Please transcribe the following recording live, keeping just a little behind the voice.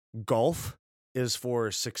golf is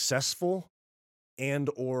for successful and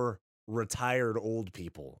or retired old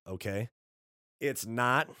people, okay? It's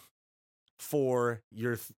not for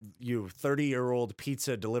you 30-year-old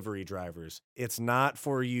pizza delivery drivers. It's not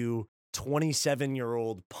for you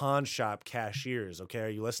 27-year-old pawn shop cashiers, okay? Are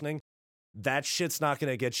you listening? That shit's not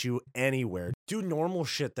going to get you anywhere. Do normal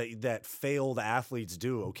shit that failed athletes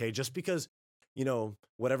do, okay? Just because,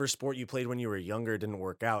 whatever sport you played when you were younger didn't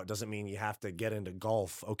work out doesn't mean you have to get into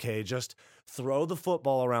golf, okay? Just throw the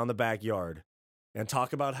football around the backyard and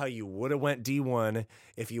talk about how you would have went D1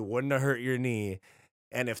 if you wouldn't have hurt your knee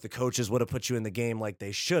and if the coaches would have put you in the game like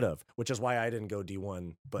they should have, which is why I didn't go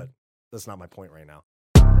D1, but that's not my point right now.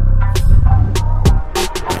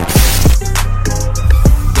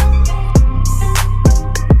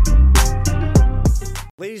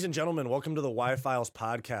 Ladies and gentlemen, welcome to the Y-Files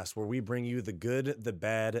podcast, where we bring you the good, the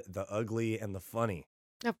bad, the ugly, and the funny.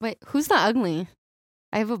 Oh, wait, who's the ugly?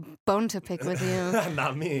 I have a bone to pick with you.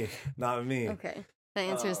 Not me. Okay, that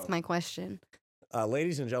answers my question.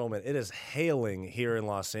 Ladies and gentlemen, it is hailing here in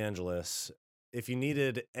Los Angeles. If you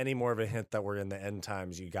needed any more of a hint that we're in the end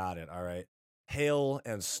times, you got it, all right? Hail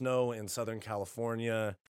and snow in Southern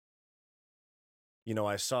California.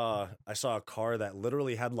 I saw a car that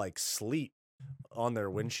literally had like sleet on their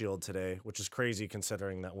windshield today, which is crazy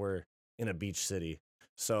considering that we're in a beach city.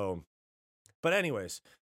 So, but anyways,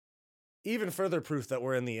 even further proof that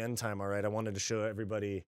we're in the end time, all right? I wanted to show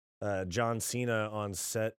everybody John Cena on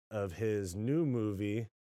set of his new movie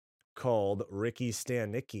called Ricky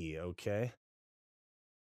Stanicky, okay?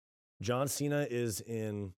 John Cena is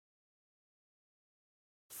in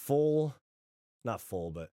not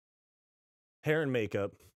full, but hair and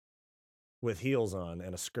makeup with heels on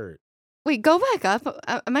and a skirt. Wait, go back up.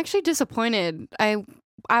 I'm actually disappointed.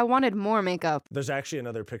 I wanted more makeup. There's actually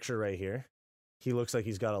another picture right here. He looks like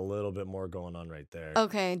he's got a little bit more going on right there.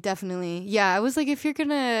 Okay, definitely. Yeah, I was like, if you're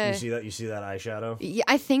gonna... You see that eyeshadow? Yeah,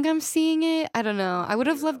 I think I'm seeing it. I don't know. I would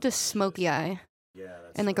have loved a smoky eye. Yeah.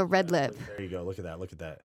 And like a red lip. There you go. Look at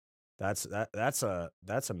that.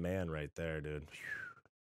 That's a man right there, dude.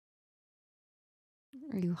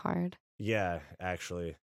 Are you hard? Yeah,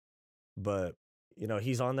 actually. But,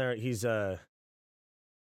 he's on there. He's, this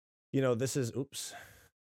is, oops.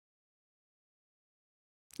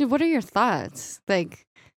 What are your thoughts? Like,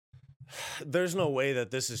 there's no way that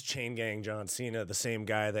this is Chain Gang John Cena, the same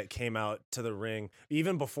guy that came out to the ring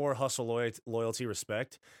even before Hustle, Loyalty,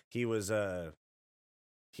 Respect. He was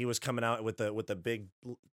coming out with the big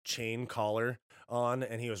chain collar on,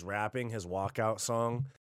 and he was rapping his walkout song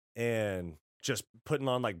and just putting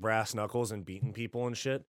on like brass knuckles and beating people and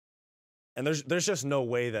shit. And there's just no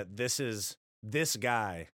way that this is this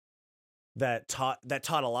guy that taught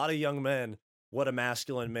a lot of young men what a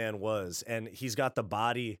masculine man was. And he's got the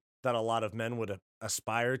body that a lot of men would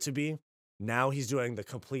aspire to be. Now he's doing the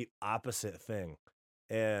complete opposite thing.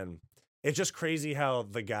 And it's just crazy how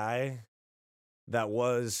the guy that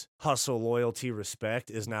was Hustle, Loyalty, Respect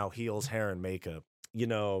is now heels, hair, and makeup.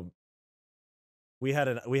 We had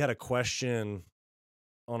a question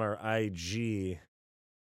on our IG,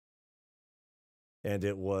 and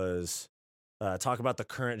it was talk about the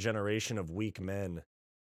current generation of weak men.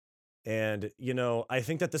 And, I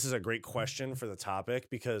think that this is a great question for the topic,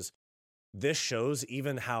 because this shows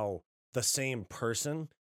even how the same person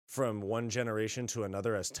from one generation to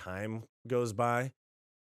another as time goes by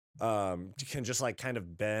can just like kind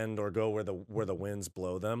of bend or go where the winds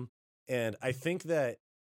blow them. And I think that,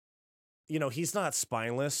 he's not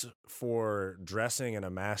spineless for dressing in a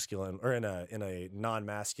masculine or in a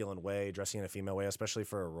non-masculine way, dressing in a female way, especially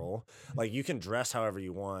for a role. Like, you can dress however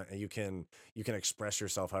you want, and you can express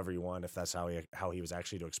yourself however you want if that's how he was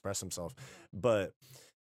actually to express himself. But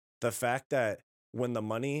the fact that when the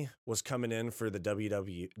money was coming in for the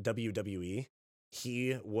WWE,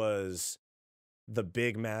 he was the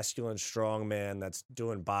big masculine strong man that's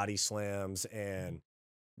doing body slams and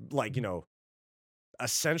like,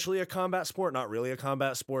 essentially a combat sport, not really a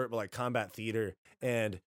combat sport, but like combat theater.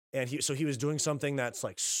 And he was doing something that's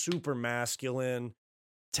like super masculine,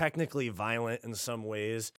 technically violent in some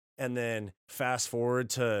ways. And then fast forward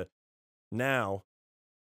to now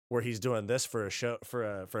where he's doing this for a show, for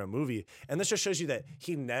a movie. And this just shows you that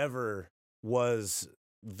he never was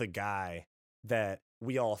the guy that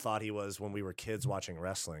we all thought he was when we were kids watching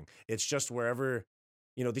wrestling. It's just wherever,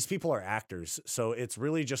 these people are actors. So it's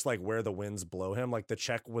really just like where the winds blow him. Like, the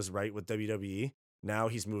check was right with WWE. Now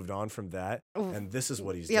he's moved on from that. And this is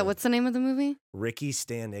what he's doing. What's the name of the movie? Ricky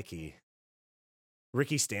Stanicky.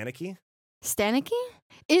 Ricky Stanicky? Stanicky?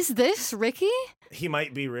 Is this Ricky? He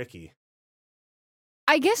might be Ricky.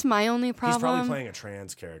 I guess my only problem... He's probably playing a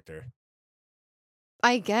trans character.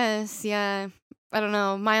 I guess, yeah. I don't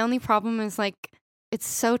know. My only problem is like it's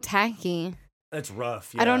so tacky. It's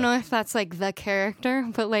rough. I don't Yeah. know if that's like the character,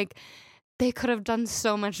 but like they could have done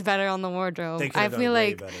so much better on the wardrobe. They could I have done feel way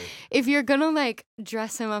like better. if you're gonna like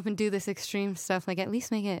dress him up and do this extreme stuff, like at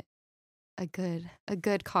least make it a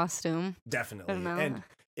good costume. Definitely. know. And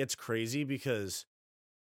it's crazy because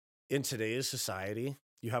in today's society,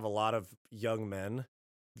 you have a lot of young men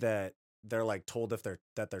that they're like told if they're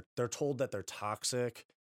told that they're toxic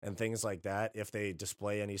and things like that if they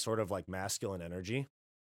display any sort of like masculine energy.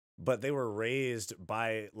 But they were raised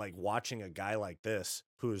by like watching a guy like this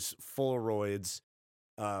who's full of roids,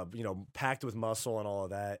 packed with muscle and all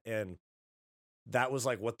of that. And that was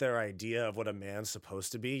like what their idea of what a man's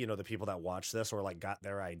supposed to be. You know, the people that watch this or like got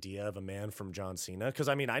their idea of a man from John Cena. Cause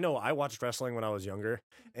I mean, I know I watched wrestling when I was younger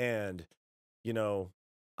and, you know,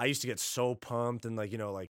 I used to get so pumped and like,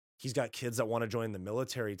 he's got kids that want to join the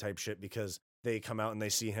military type shit because they come out and they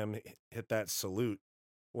see him hit that salute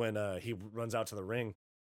when he runs out to the ring.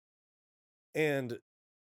 And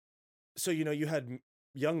so, you had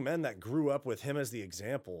young men that grew up with him as the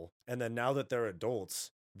example. And then now that they're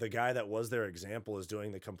adults, the guy that was their example is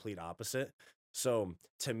doing the complete opposite. So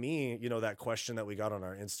to me, that question that we got on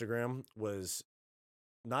our Instagram was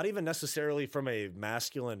not even necessarily from a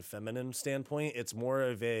masculine, feminine standpoint. It's more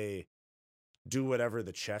of a do whatever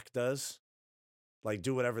the check does. Like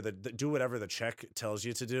do whatever the check tells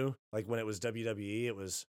you to do. Like when it was WWE, it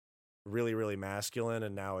was really, really masculine,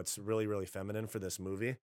 and now it's really, really feminine for this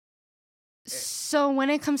movie. So when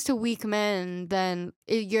it comes to weak men, then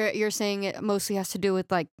you're saying it mostly has to do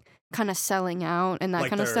with like kind of selling out and that like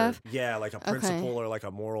kind of stuff? Yeah, like a principle or like a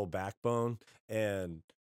moral backbone. And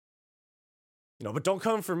but don't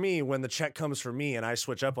come for me when the check comes for me and I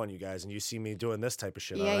switch up on you guys and you see me doing this type of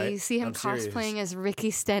shit. Yeah, all right? you see him I'm serious. cosplaying as Ricky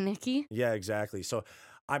Stenicki. Yeah, exactly. So,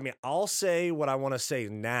 I mean, I'll say what I want to say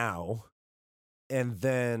now, and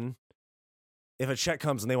then if a check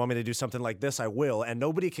comes and they want me to do something like this, I will. And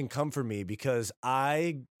nobody can come for me because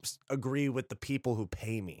I agree with the people who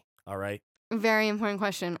pay me. All right. Very important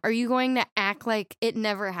question. Are you going to act like it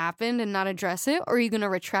never happened and not address it, or are you going to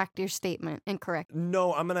retract your statement and correct?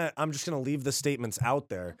 No, I'm just going to leave the statements out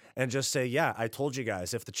there and just say, yeah, I told you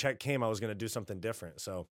guys if the check came, I was going to do something different.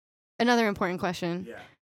 So another important question. Yeah.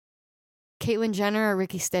 Caitlyn Jenner or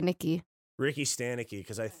Ricky Stenicki? Ricky Stenicki,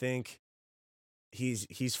 because I think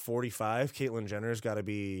he's 45. Caitlyn Jenner's got to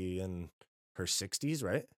be in her 60s,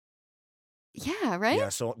 right? Yeah, right? Yeah,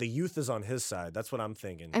 so the youth is on his side. That's what I'm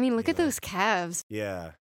thinking. I mean, look at those calves.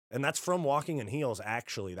 Yeah. And that's from walking in heels,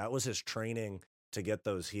 actually. That was his training to get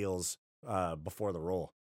those heels before the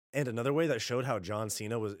role. And another way that showed how John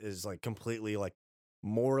Cena is like completely like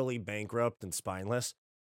morally bankrupt and spineless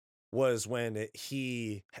was when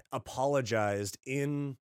he apologized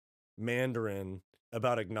in Mandarin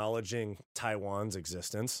about acknowledging Taiwan's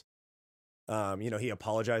existence. He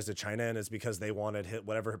apologized to China, and it's because they wanted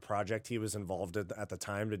whatever project he was involved in at the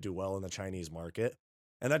time to do well in the Chinese market.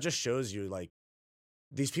 And that just shows you, like,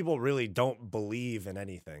 these people really don't believe in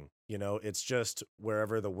anything. It's just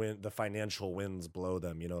wherever the financial winds blow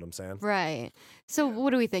them. You know what I'm saying? Right. So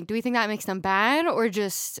what do we think? Do we think that makes them bad, or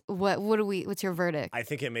just what's your verdict? I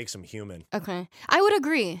think it makes them human. Okay. I would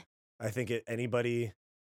agree. I think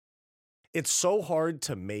it's so hard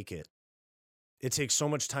to make it. It takes so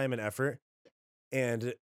much time and effort.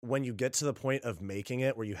 And when you get to the point of making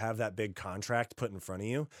it where you have that big contract put in front of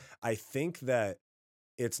you, I think that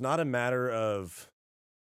it's not a matter of,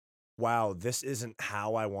 wow, this isn't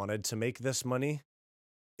how I wanted to make this money.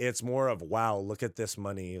 It's more of, wow, look at this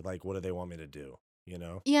money. Like, what do they want me to do?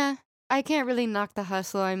 Yeah. I can't really knock the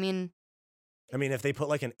hustle. I mean, if they put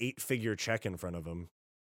like an 8-figure check in front of him,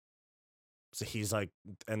 so he's like,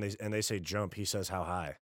 and they say jump, he says how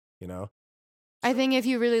high, I think if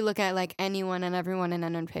you really look at like anyone and everyone in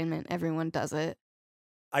entertainment, everyone does it.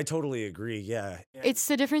 I totally agree. Yeah. It's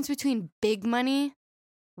the difference between big money,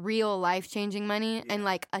 real life-changing money, and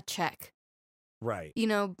like a check. Right.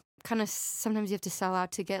 Kind of sometimes you have to sell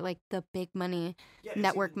out to get like the big money,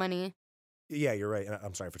 network money. Yeah, you're right.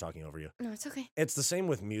 I'm sorry for talking over you. No, it's okay. It's the same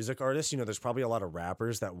with music artists. There's probably a lot of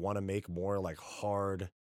rappers that want to make more like hard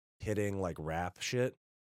hitting like rap shit,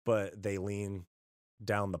 but they lean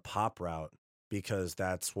down the pop route because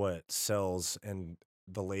that's what sells and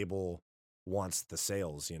the label wants the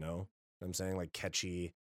sales, you know what I'm saying? Like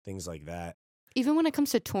catchy things like that. Even when it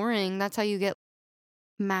comes to touring, that's how you get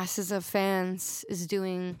masses of fans is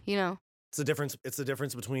doing, It's the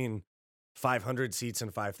difference between 500 seats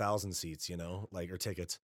and 5,000 seats, or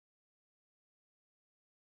tickets.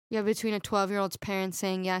 Yeah, between a 12-year-old's parents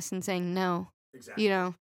saying yes and saying no.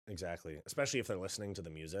 Exactly. Exactly. Especially if they're listening to the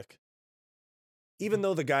music. even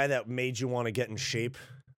though the guy that made you want to get in shape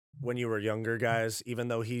when you were younger, guys, even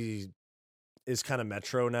though he is kind of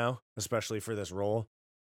metro now, especially for this role,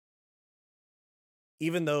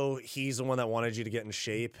 even though he's the one that wanted you to get in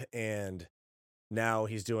shape, and now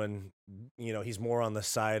he's doing, he's more on the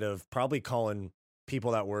side of probably calling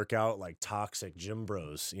people that work out like toxic gym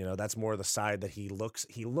bros. That's more the side that he looks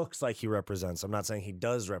like he represents. I'm not saying he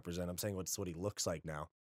does represent. I'm saying what he looks like now.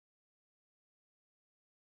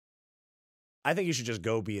 I think you should just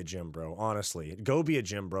go be a gym bro, honestly. Go be a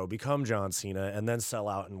gym bro, become John Cena, and then sell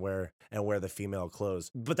out and wear the female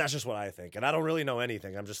clothes. But that's just what I think. And I don't really know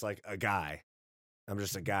anything. I'm just like a guy. I'm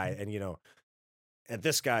just a guy. And, and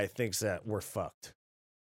this guy thinks that we're fucked.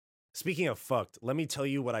 Speaking of fucked, let me tell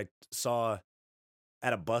you what I saw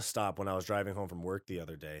at a bus stop when I was driving home from work the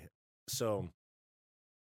other day. So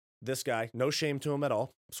this guy, no shame to him at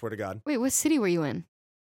all. Swear to God. Wait, what city were you in?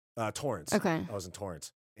 Torrance. Okay. I was in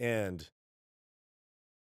Torrance. And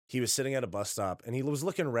he was sitting at a bus stop and he was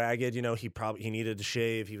looking ragged. He needed to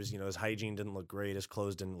shave. He was, his hygiene didn't look great. His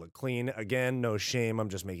clothes didn't look clean. Again, no shame. I'm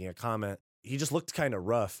just making a comment. He just looked kind of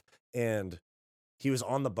rough, and he was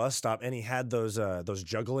on the bus stop and he had those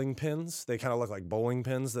juggling pins. They kind of look like bowling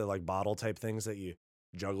pins. They're like bottle type things that you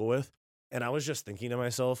juggle with. And I was just thinking to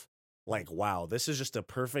myself, like, wow, this is just a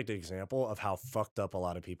perfect example of how fucked up a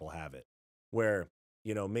lot of people have it, where,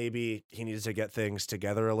 maybe he needed to get things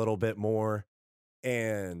together a little bit more.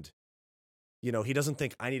 And, he doesn't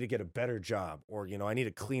think I need to get a better job or, I need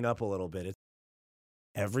to clean up a little bit. It's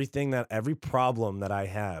every problem that I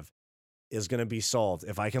have is going to be solved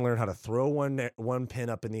if I can learn how to throw one pin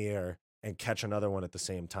up in the air and catch another one at the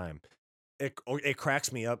same time. It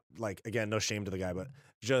cracks me up. Like, again, no shame to the guy, but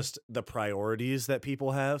just the priorities that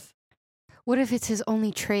people have. What if it's his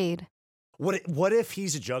only trade? What if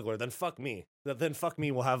he's a juggler? Then fuck me. Then fuck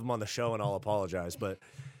me. We'll have him on the show and I'll apologize. But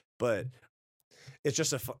it's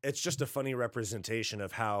just a funny representation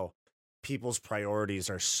of how people's priorities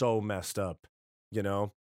are so messed up.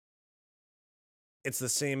 It's the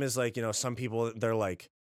same as like, some people, they're like,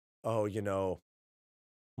 oh,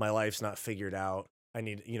 my life's not figured out. I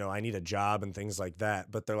need a job and things like that.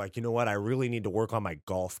 But they're like, you know what? I really need to work on my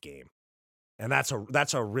golf game. And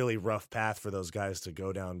that's a really rough path for those guys to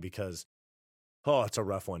go down because, it's a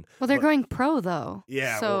rough one. Well, they're going pro though.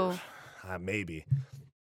 Yeah. So maybe.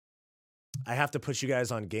 I have to put you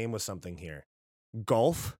guys on game with something here.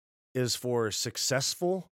 Golf is for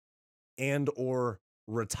successful and or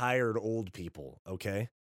retired old people, okay?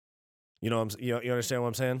 You understand what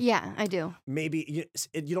I'm saying? Yeah, I do. Maybe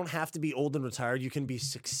you don't have to be old and retired. You can be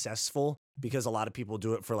successful because a lot of people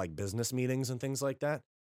do it for like business meetings and things like that.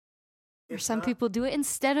 Or some people do it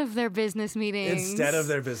instead of their business meetings.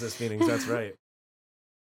 That's right.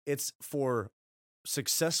 It's for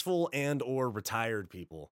successful and or retired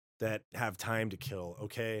people that have time to kill,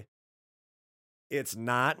 okay? It's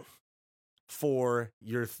not for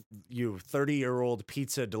you 30-year-old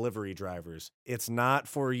pizza delivery drivers. It's not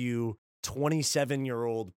for you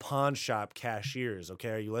 27-year-old pawn shop cashiers, okay?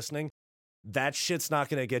 Are you listening? That shit's not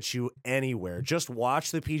going to get you anywhere. Just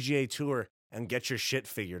watch the PGA Tour and get your shit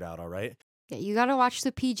figured out, all right? Yeah, you got to watch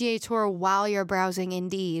the PGA Tour while you're browsing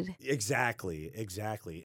Indeed. Exactly.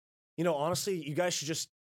 Honestly, you guys should just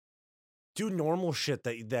do normal shit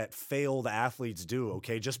that failed athletes do,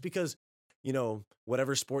 okay? Just because,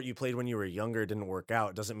 whatever sport you played when you were younger didn't work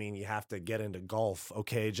out doesn't mean you have to get into golf,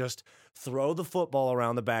 okay? Just throw the football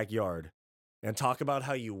around the backyard and talk about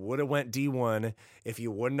how you would have went D1 if you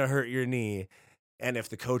wouldn't have hurt your knee and if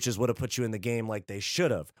the coaches would have put you in the game like they should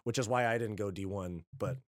have, which is why I didn't go D1,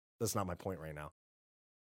 but that's not my point right now.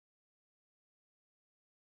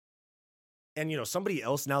 And, somebody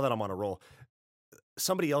else, now that I'm on a roll,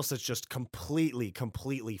 somebody else that's just completely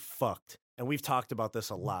fucked, and we've talked about this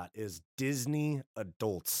a lot, is Disney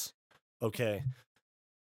adults, okay?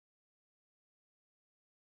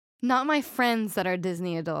 Not my friends that are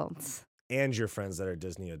Disney adults. And your friends that are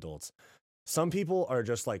Disney adults. Some people are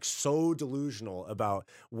just like so delusional about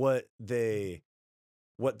what their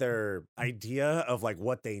idea of like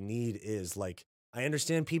what they need is. Like, I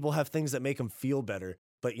understand people have things that make them feel better,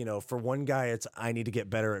 but for one guy, it's I need to get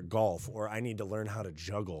better at golf or I need to learn how to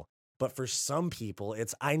juggle. But for some people,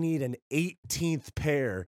 it's I need an 18th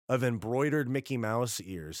pair of embroidered Mickey Mouse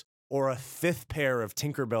ears or a 5th pair of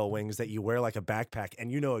Tinkerbell wings that you wear like a backpack.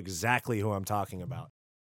 And you know exactly who I'm talking about.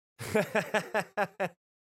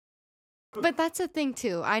 But that's the thing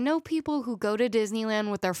too. I know people who go to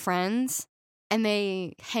Disneyland with their friends and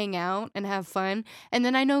they hang out and have fun. And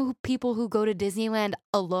then I know people who go to Disneyland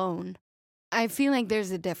alone. I feel like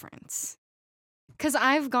there's a difference. Because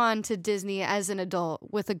I've gone to Disney as an adult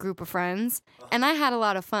with a group of friends, and I had a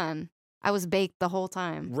lot of fun. I was baked the whole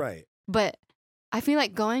time. Right. But I feel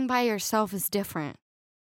like going by yourself is different.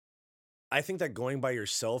 I think that going by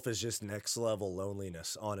yourself is just next level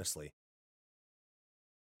loneliness, honestly.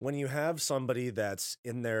 When you have somebody that's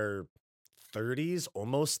in their 30s,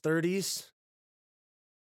 almost 30s,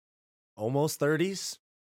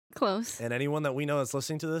 Close. and anyone that we know that's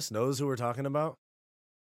listening to this knows who we're talking about.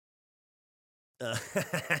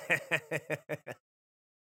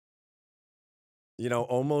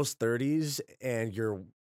 Almost 30s, and you're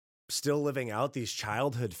still living out these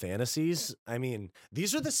childhood fantasies. I mean,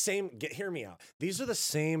 these are the same, hear me out. These are the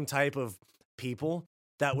same type of people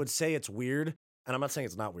that would say it's weird, and I'm not saying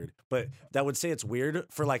it's not weird, but that would say it's weird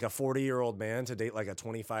for like a 40-year-old man to date like a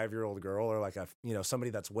 25-year-old girl, or like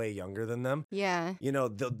somebody that's way younger than them. Yeah.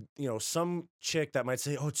 Some chick that might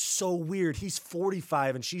say, "Oh, it's so weird. He's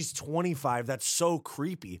 45 and she's 25. That's so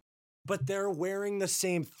creepy." But they're wearing the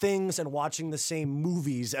same things and watching the same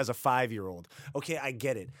movies as a 5-year-old. Okay, I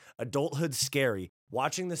get it. Adulthood's scary.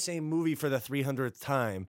 Watching the same movie for the 300th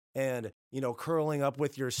time and, curling up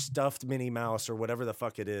with your stuffed Minnie Mouse or whatever the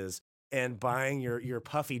fuck it is and buying your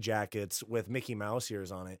puffy jackets with Mickey Mouse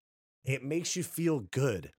ears on it. It makes you feel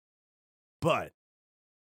good. But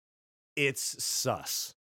it's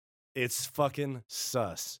sus. It's fucking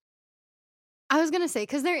sus. I was going to say,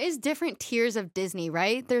 because there is different tiers of Disney,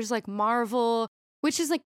 right? There's like Marvel, which is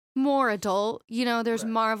like more adult. There's Right.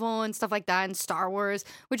 Marvel and stuff like that, and Star Wars,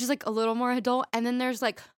 which is like a little more adult. And then there's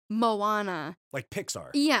like Moana. Like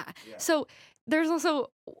Pixar. Yeah. So there's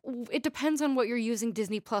also, it depends on what you're using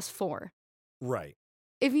Disney Plus for. Right.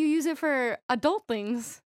 If you use it for adult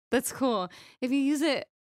things, that's cool. If you use it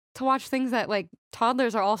to watch things that like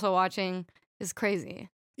toddlers are also watching, is crazy.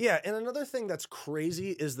 Yeah, and another thing that's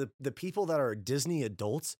crazy is the people that are Disney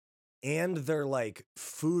adults and they're like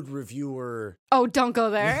food reviewer. Oh, don't go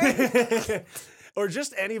there. Or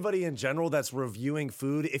just anybody in general that's reviewing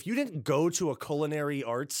food. If you didn't go to a culinary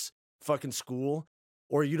arts fucking school,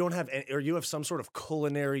 or you have some sort of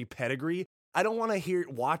culinary pedigree, I don't want to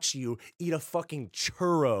watch you eat a fucking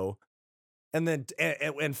churro and then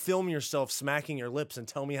and film yourself smacking your lips and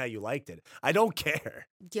tell me how you liked it. I don't care.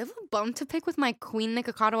 Do you have a bone to pick with my Queen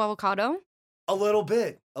Nikocado avocado? A little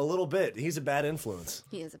bit. He's a bad influence.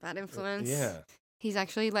 He is a bad influence. Yeah. He's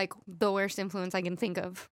actually like the worst influence I can think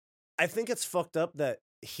of. I think it's fucked up that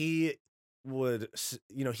he would,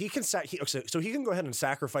 he can so he can go ahead and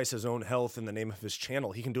sacrifice his own health in the name of his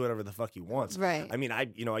channel. He can do whatever the fuck he wants. Right. I mean,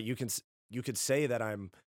 you could say that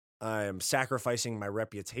I'm sacrificing my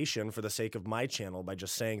reputation for the sake of my channel by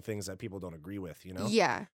just saying things that people don't agree with,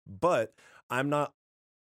 Yeah. But I'm not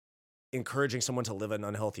encouraging someone to live an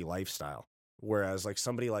unhealthy lifestyle. Whereas like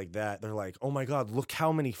somebody like that, they're like, oh my God, look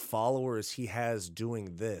how many followers he has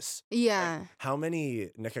doing this. Yeah. Like, how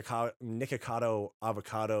many Nikocado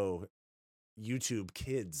avocado YouTube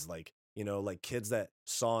kids, like kids that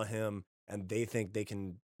saw him and they think they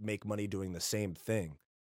can make money doing the same thing.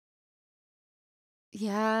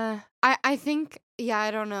 Yeah. I think,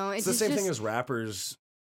 I don't know. It's the same thing as rappers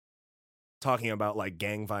talking about like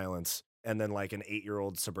gang violence, and then like an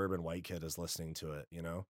 8-year-old suburban white kid is listening to it,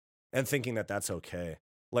 and thinking that that's okay.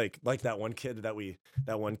 Like that one kid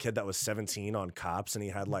that was 17 on Cops, and he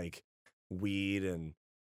had like weed and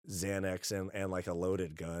Xanax and like a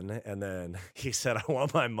loaded gun, and then he said, I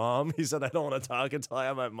want my mom. He said, I don't want to talk until I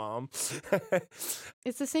have my mom.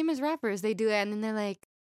 It's the same as rappers. They do that and then they're like,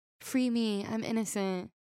 free me, I'm innocent.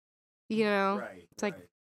 Right. It's like,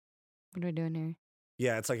 what are we doing here?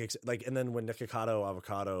 Yeah, it's like, and then when Nikocado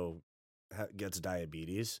avocado gets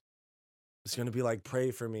diabetes, it's gonna be like, pray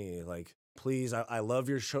for me, like, please, I love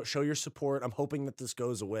your show your support. I'm hoping that this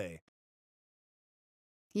goes away.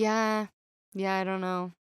 Yeah, I don't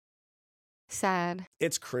know. Sad.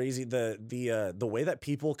 It's crazy the way that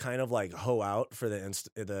people kind of like hoe out for not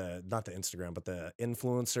the Instagram but the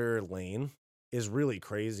influencer lane is really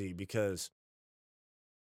crazy, because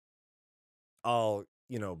I'll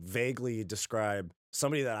vaguely describe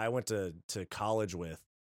somebody that I went to college with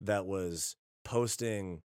that was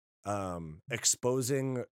posting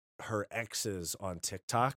exposing her exes on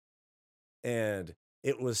TikTok, and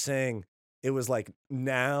it was like,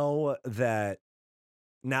 now that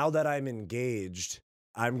I'm engaged,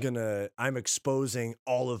 I'm exposing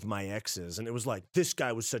all of my exes. And it was like, this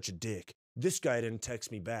guy was such a dick. This guy didn't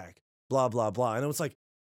text me back, blah, blah, blah. And it was like,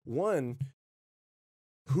 one,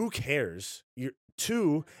 who cares?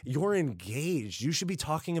 Two, you're engaged. You should be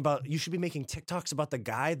making TikToks about the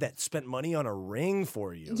guy that spent money on a ring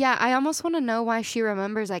for you. Yeah, I almost want to know why she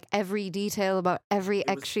remembers like every detail about every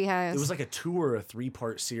ex she has. It was like a 2 or a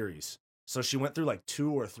 3-part series. So she went through like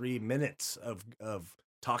 2 or 3 minutes of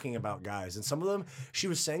talking about guys. And some of them, she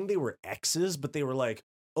was saying they were exes, but they were like,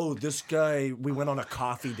 oh, this guy, we went on a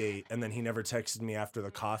coffee date and then he never texted me after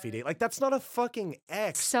the coffee date. Like, that's not a fucking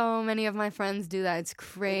ex. So many of my friends do that. It's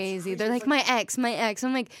crazy. They're like, It's my ex.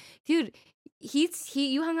 I'm like, dude,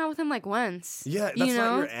 you hung out with him like once. Yeah, that's you not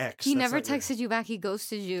know? your ex. He That's never not your- texted you back. He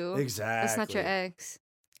ghosted you. Exactly. That's not your ex.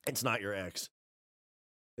 It's not your ex.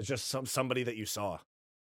 It's just somebody that you saw.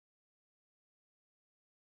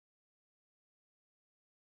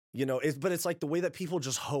 You know, but it's like the way that people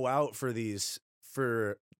just hoe out for these,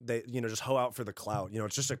 just hoe out for the clout. You know,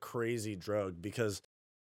 it's just a crazy drug because,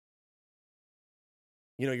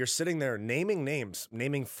 you know, you're sitting there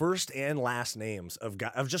naming first and last names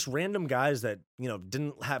of just random guys that, you know,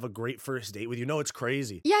 didn't have a great first date with you. No, it's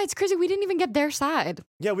crazy. Yeah, it's crazy. We didn't even get their side.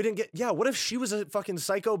 Yeah, what if she was a fucking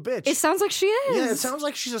psycho bitch? It sounds like she is. Yeah, it sounds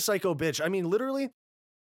like she's a psycho bitch. I mean, literally.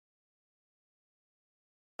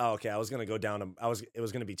 Oh, okay, I was gonna go down. It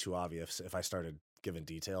was gonna be too obvious if I started giving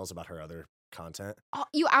details about her other content. Oh,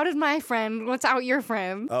 you outed my friend. Let's out your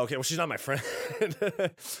friend. Oh, okay, well, she's not my friend.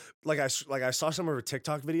 I saw some of her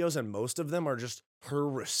TikTok videos, and most of them are just her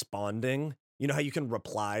responding. You know how you can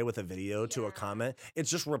reply with a video to a comment? It's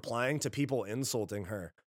just replying to people insulting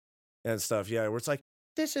her and stuff. Yeah, where it's like,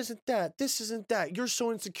 this isn't that. This isn't that. You're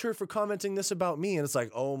so insecure for commenting this about me, and it's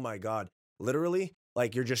like, oh my god, literally.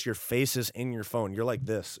 Like, your face is in your phone. You're like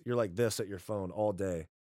this. You're like this at your phone all day.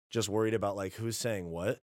 Just worried about, like, who's saying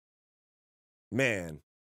what. Man,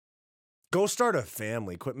 go start a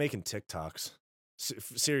family. Quit making TikToks.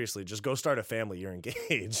 Seriously, just go start a family. You're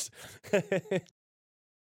engaged. And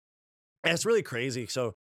it's really crazy.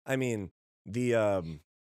 So, I mean,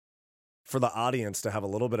 for the audience to have a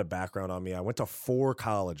little bit of background on me, I went to 4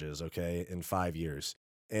 colleges, okay, in 5 years.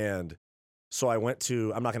 And so I'm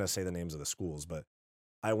not going to say the names of the schools, but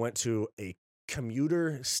I went to a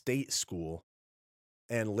commuter state school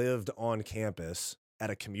and lived on campus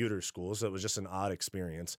at a commuter school. So it was just an odd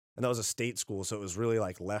experience. And that was a state school. So it was really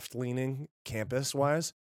like left leaning campus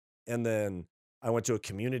wise. And then I went to a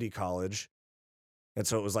community college. And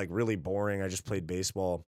so it was like really boring. I just played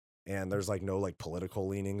baseball and there's like no like political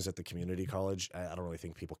leanings at the community college. I don't really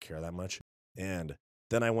think people care that much. And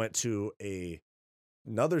then I went to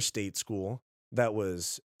another state school that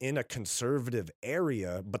was in a conservative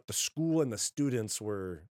area, but the school and the students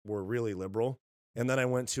were really liberal. And then I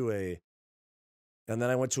went to a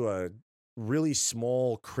really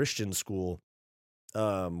small Christian school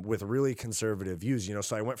with really conservative views, you know.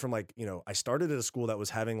 So I went from like, you know, I started at a school that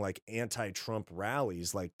was having like anti-Trump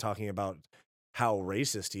rallies, like talking about how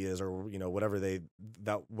racist he is, or, you know, whatever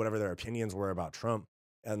their opinions were about Trump.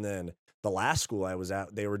 And then the last school I was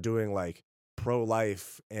at, they were doing like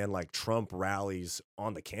pro-life and like Trump rallies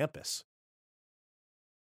on the campus.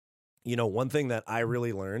 You know, one thing that I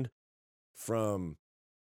really learned from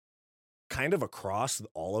kind of across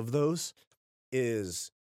all of those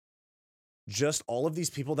is just all of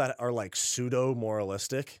these people that are like pseudo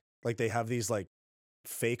moralistic, like they have these like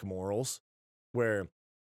fake morals, where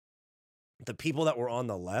the people that were on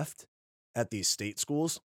the left at these state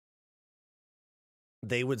schools,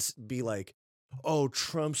 they would be like, oh,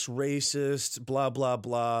 Trump's racist, blah, blah,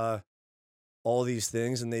 blah, all these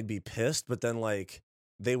things. And they'd be pissed. But then like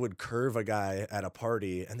they would curve a guy at a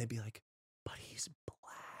party and they'd be like, but he's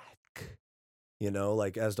black, you know,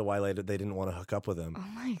 like as to why they didn't want to hook up with him.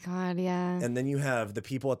 Oh my God, yeah. And then you have the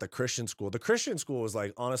people at the Christian school. The Christian school was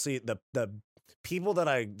like, honestly, the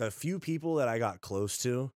few people that I got close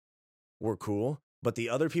to were cool. But the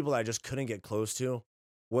other people that I just couldn't get close to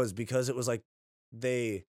was because it was like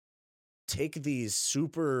they take these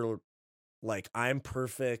super, like, I'm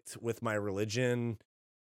perfect with my religion,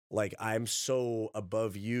 like I'm so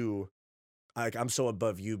above you, like I'm so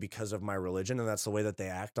above you because of my religion, and that's the way that they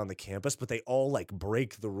act on the campus. But they all like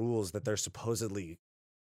break the rules that they're supposedly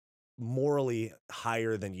morally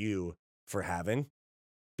higher than you for having,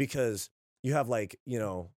 because you have like, you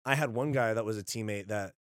know, I had one guy that was a teammate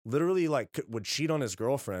that literally like would cheat on his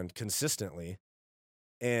girlfriend consistently,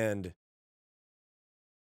 and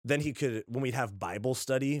then he could, when we'd have Bible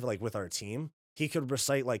study, like with our team, he could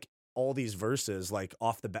recite like all these verses, like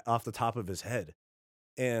off the top of his head.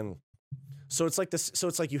 And so it's like this. So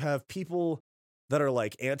it's like you have people that are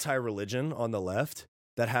like anti-religion on the left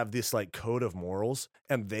that have this like code of morals,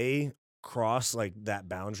 and they cross like that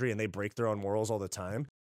boundary and they break their own morals all the time.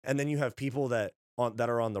 And then you have people that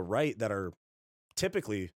are on the right that are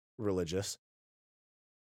typically religious.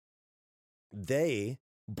 They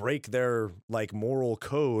break their like moral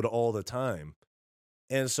code all the time.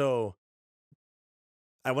 And so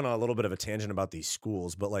I went on a little bit of a tangent about these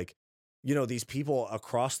schools, but like, you know, these people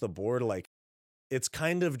across the board, like it's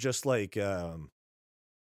kind of just like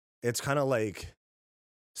it's kind of like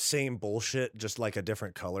same bullshit, just like a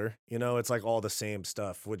different color. You know, it's like all the same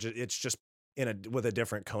stuff, which it's just with a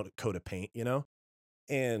different coat of paint. You know,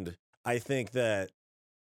 and I think that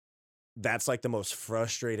that's like the most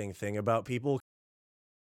frustrating thing about people.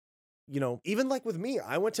 You know, even like with me,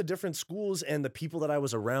 I went to different schools and the people that I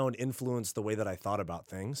was around influenced the way that I thought about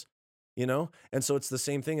things, you know? And so it's the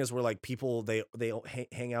same thing as where like people, they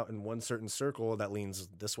hang out in one certain circle that leans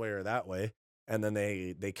this way or that way. And then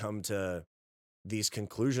they come to these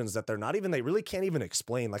conclusions that they really can't even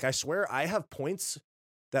explain. Like, I swear I have points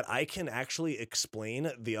that I can actually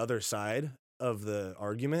explain the other side of the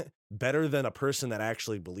argument better than a person that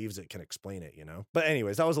actually believes it can explain it, you know? But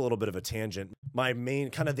anyways, that was a little bit of a tangent. My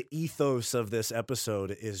main kind of the ethos of this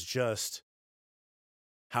episode is just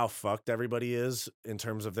how fucked everybody is in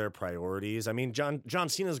terms of their priorities. I mean, John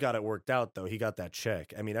Cena's got it worked out though. He got that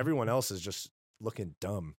check. I mean, everyone else is just looking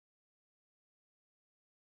dumb.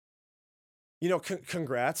 You know,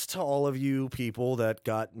 congrats to all of you people that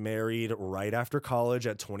got married right after college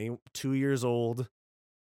at 22 years old.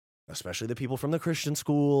 Especially the people from the Christian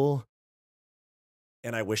school.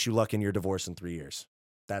 And I wish you luck in your divorce in 3 years.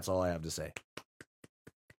 That's all I have to say.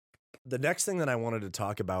 The next thing that I wanted to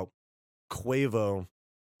talk about, Quavo,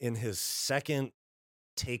 in his second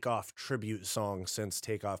Takeoff tribute song since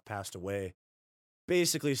Takeoff passed away,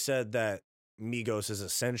 basically said that Migos is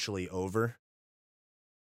essentially over.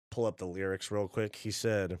 Pull up the lyrics real quick. He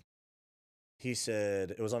said,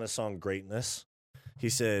 it was on his song Greatness. He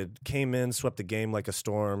said, came in, swept the game like a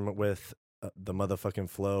storm with the motherfucking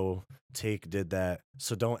flow. Take did that.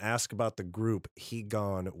 So don't ask about the group. He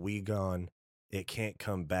gone, we gone. It can't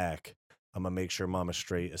come back. I'm going to make sure mama's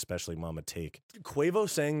straight, especially mama Take. Quavo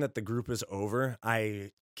saying that the group is over,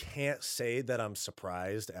 I can't say that I'm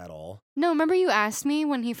surprised at all. No, remember you asked me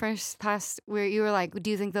when he first passed, where you were like, do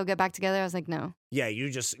you think they'll get back together? I was like, no. Yeah,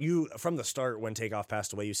 you from the start when Takeoff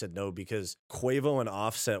passed away, you said no because Quavo and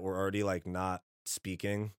Offset were already like not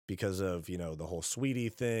speaking because of, you know, the whole Sweetie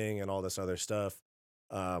thing and all this other stuff.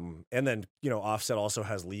 And then, you know, Offset also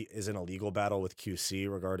is in a legal battle with QC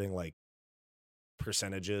regarding like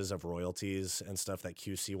percentages of royalties and stuff that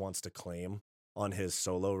QC wants to claim on his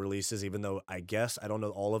solo releases, even though I don't know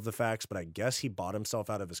all of the facts, but I guess he bought himself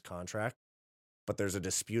out of his contract. But there's a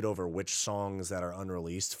dispute over which songs that are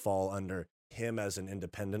unreleased fall under him as an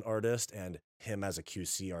independent artist and him as a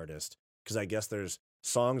QC artist. Because I guess there's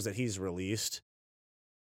songs that he's released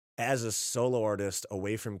as a solo artist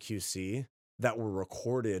away from QC that were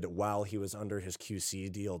recorded while he was under his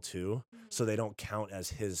QC deal too. So they don't count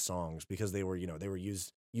as his songs because they were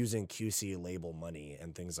using QC label money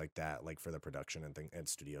and things like that, like for the production and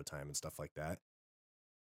studio time and stuff like that.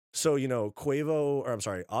 So, you know,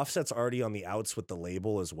 Offset's already on the outs with the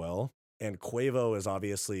label as well. And Quavo is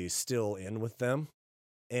obviously still in with them.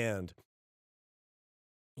 And,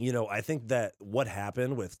 you know, I think that what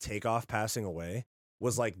happened with Takeoff passing away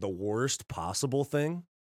was like the worst possible thing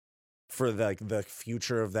for the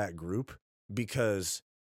future of that group, because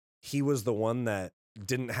he was the one that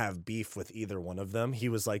didn't have beef with either one of them. He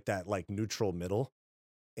was like that like neutral middle.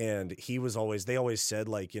 And they always said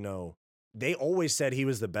like, you know, they always said he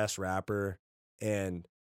was the best rapper. And,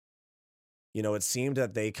 you know, it seemed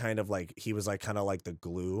that they kind of like, he was like kind of like the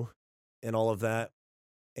glue in all of that.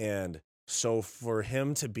 And so for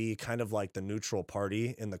him to be kind of like the neutral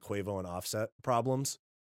party in the Quavo and Offset problems,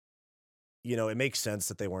 you know, it makes sense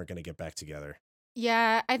that they weren't going to get back together.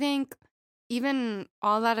 Yeah, I think even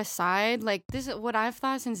all that aside, like this is what I've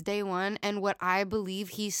thought since day one, and what I believe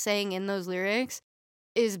he's saying in those lyrics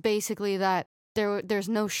is basically that there's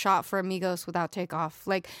no shot for Amigos without Takeoff.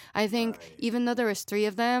 Like, I think even though there was 3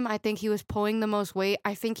 of them, I think he was pulling the most weight.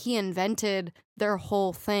 I think he invented their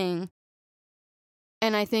whole thing.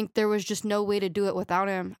 And I think there was just no way to do it without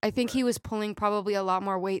him. I think he was pulling probably a lot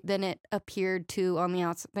more weight than it appeared to on the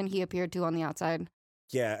outside, than he appeared to on the outside.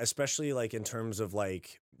 Yeah, especially like in terms of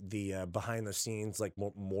like the behind the scenes, like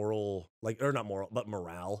moral, like, or not moral, but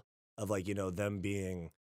morale of like, you know, them being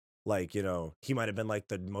like, you know, he might have been like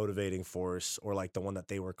the motivating force or like the one that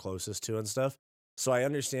they were closest to and stuff. So I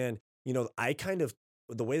understand, you know,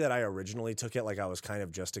 the way that I originally took it, like I was kind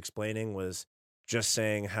of just explaining, was just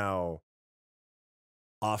saying how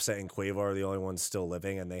Offset and Quavo are the only ones still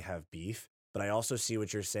living and they have beef. But I also see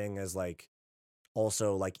what you're saying as like,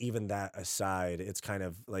 also like even that aside, it's kind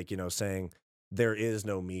of like, you know, saying there is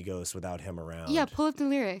no Migos without him around. Yeah, pull up the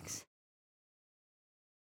lyrics.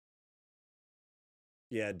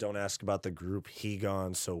 Yeah, don't ask about the group. He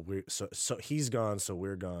gone, so he's gone, so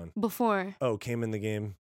we're gone. Before. Oh, came in the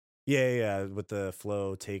game. Yeah, with the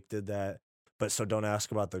flow, Take did that. But so don't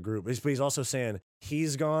ask about the group. But he's also saying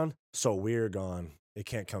he's gone, so we're gone. It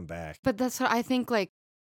can't come back. But that's what I think, like,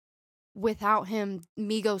 without him,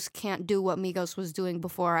 Migos can't do what Migos was doing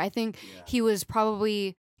before. I think he was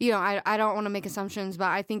probably, I don't want to make assumptions, but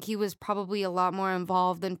I think he was probably a lot more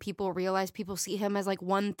involved than people realize. People see him as like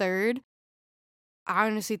 1/3. I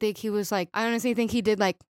honestly think he did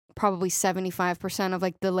like probably 75% of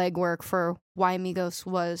like the legwork for why Migos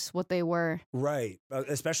was what they were. Right.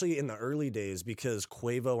 Especially in the early days, because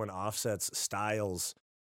Quavo and Offset's styles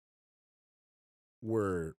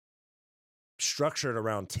were structured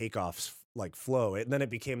around Takeoff's like flow. And then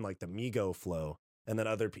it became like the Migo flow. And then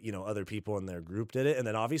other people in their group did it. And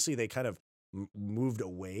then obviously they kind of moved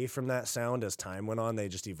away from that sound as time went on. They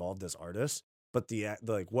just evolved as artists. But the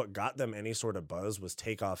like what got them any sort of buzz was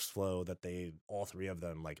Takeoff's flow that all three of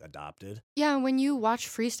them like adopted. Yeah, when you watch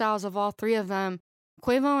freestyles of all three of them,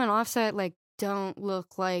 Quavo and Offset like don't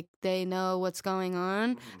look like they know what's going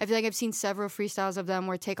on. I feel like I've seen several freestyles of them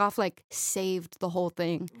where Takeoff like saved the whole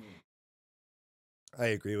thing. I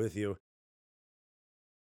agree with you.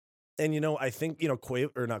 And I think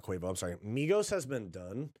Migos has been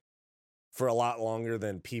done for a lot longer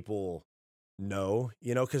than people know,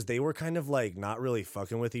 because they were kind of like not really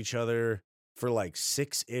fucking with each other for like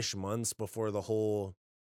 6-ish months before the whole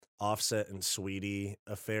Offset and Sweetie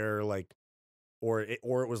affair, like, or it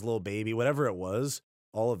was Lil Baby, whatever it was,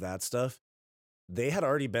 all of that stuff. They had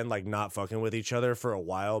already been like not fucking with each other for a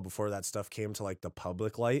while before that stuff came to like the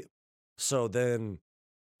public light. So then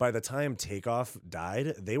by the time Takeoff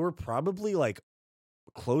died, they were probably like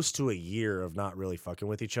close to a year of not really fucking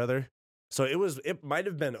with each other. So it might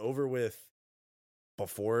have been over with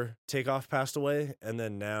before Takeoff passed away, and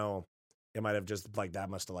then now it might have just like that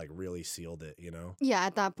must have like really sealed it, Yeah,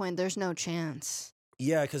 at that point there's no chance.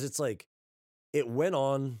 Yeah, because it's like it went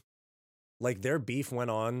on, like their beef went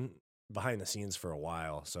on behind the scenes for a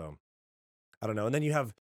while. So I don't know. And then you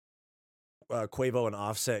have Quavo and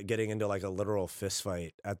Offset getting into like a literal fist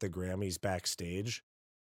fight at the Grammys backstage,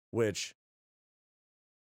 which,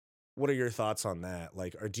 what are your thoughts on that?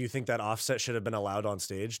 Like, or do you think that Offset should have been allowed on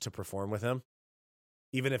stage to perform with him?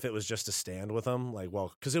 Even if it was just to stand with him? Like,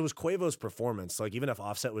 well, because it was Quavo's performance. Like, even if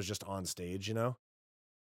Offset was just on stage,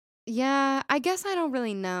 Yeah, I guess I don't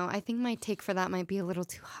really know. I think my take for that might be a little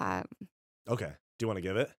too hot. Okay. Do you want to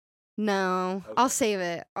give it? No, okay. I'll save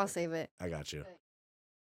it. I got you.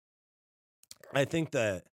 I think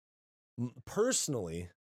that personally,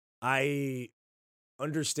 I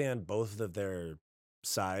understand both of their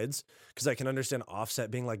sides, because I can understand Offset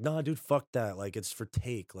being like, nah, dude, fuck that, like it's for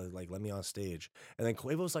take, like let me on stage. And then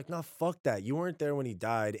Quavo's like, nah, fuck that, you weren't there when he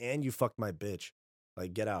died and you fucked my bitch,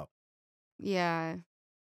 like get out. Yeah,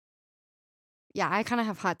 I kind of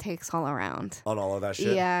have hot takes all around on all of that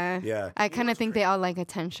shit. Yeah I kind of think they all like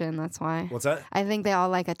attention, that's why. What's that? I think they all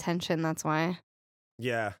like attention, that's why.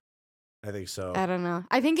 Yeah, I think so. I don't know,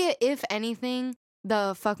 I think if anything,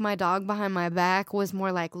 the fuck my dog behind my back was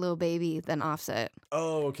more like Lil Baby than Offset.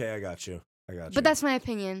 Oh, okay, I got you. But that's my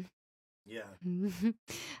opinion. Yeah.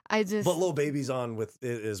 But Lil Baby's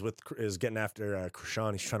is getting after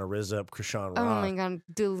Krishan. He's trying to rizz up Krishan Rock. Oh my god,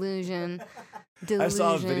 delusion. I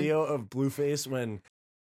saw a video of Blueface when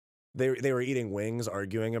they were eating wings,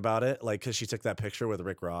 arguing about it, like because she took that picture with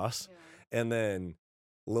Rick Ross, and then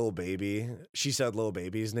Lil Baby, she said Lil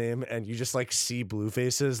Baby's name, and you just like see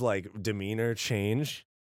Blueface's like demeanor change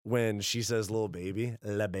when she says Lil Baby,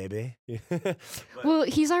 La Baby. Well,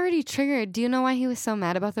 he's already triggered. Do you know why he was so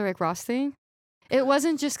mad about the Rick Ross thing? It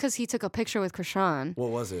wasn't just because he took a picture with Krishan.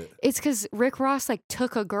 What was it? It's because Rick Ross like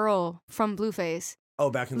took a girl from Blueface.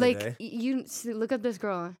 Oh, back in the day? Like, you look up this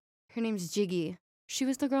girl. Her name's Jiggy. She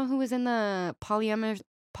was the girl who was in the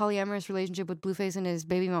polyamorous relationship with Blueface and his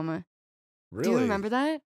baby mama. Really? Do you remember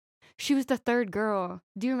that? She was the third girl.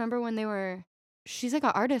 Do you remember when they were... She's like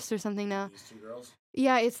an artist or something now. These two girls?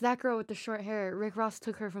 Yeah, it's that girl with the short hair. Rick Ross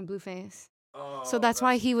took her from Blueface. Oh, so that's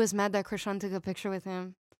why he was mad that Krishan took a picture with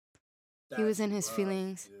him. He was in his rough,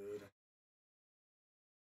 feelings. Dude.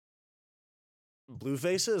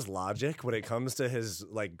 Blueface's logic when it comes to his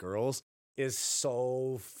like girls is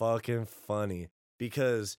so fucking funny,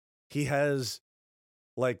 because he has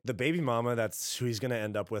like the baby mama that's who he's gonna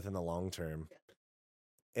end up with in the long term,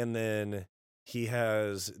 and then he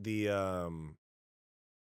has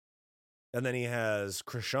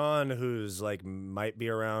Krishan, who's like might be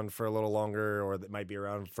around for a little longer, or that might be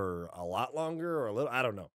around for a lot longer, or a little, I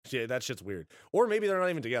don't know. That shit's weird. Or maybe they're not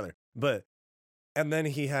even together. And then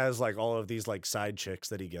he has like all of these like side chicks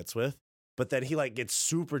that he gets with, but then he like gets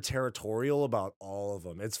super territorial about all of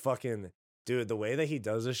them. It's fucking, dude, the way that he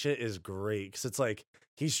does this shit is great. 'Cause it's like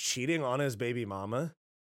he's cheating on his baby mama,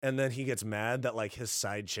 and then he gets mad that like his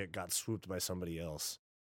side chick got swooped by somebody else.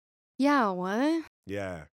 Yeah, what?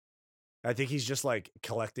 Yeah. I think he's just like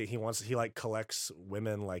collecting. He like collects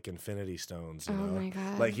women like infinity stones, Oh you know? my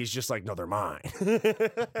god. Like he's just like, no, they're mine.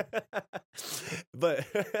 But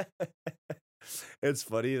it's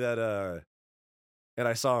funny that and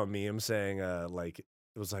I saw a meme saying like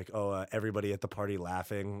it was like, oh, everybody at the party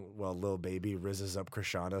laughing while Lil Baby rizzes up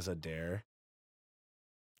Krishan as a dare.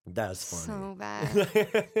 That's funny. So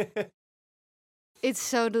bad. It's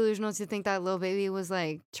so delusional to think that Lil Baby was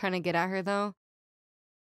like trying to get at her though.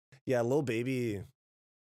 Yeah, Lil Baby.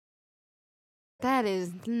 That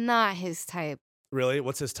is not his type. Really?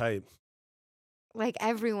 What's his type? Like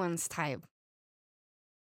everyone's type.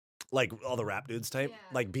 Like all the rap dudes type? Yeah.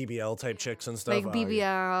 Like BBL type chicks and stuff? Like Oh, BBL,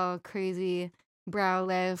 yeah. crazy brow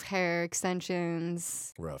lift, hair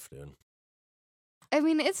extensions. Rough, dude. I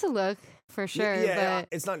mean, it's a look for sure, Yeah, but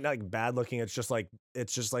it's not like bad looking. It's just like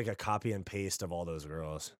a copy and paste of all those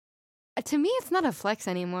girls. to me, it's not a flex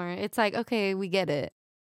anymore. It's like, okay, we get it.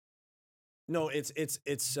 No, it's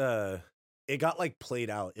it got like played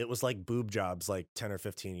out. It was like boob jobs like 10 or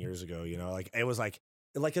 15 years ago, you know? Like it was like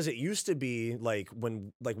cuz it used to be like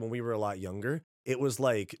when we were a lot younger, it was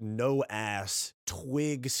like no ass,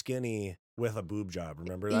 twig skinny with a boob job.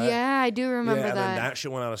 Remember that? Yeah, I do remember and then that. that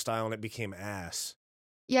shit went out of style and it became ass.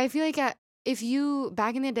 Yeah, I feel like if you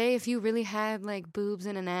back in the day, if you really had like boobs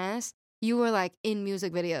and an ass, you were like in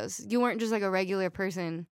music videos. You weren't just like a regular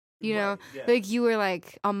person, you know? Right, yeah. Like you were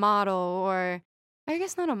like a model, or I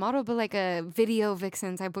guess not a model, but like a video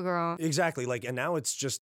vixen type of girl. Exactly. Like, and now it's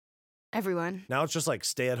just Everyone. like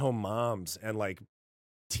stay-at-home moms and like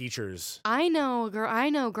teachers. I know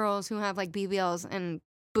girls who have like BBLs and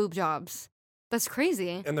boob jobs. That's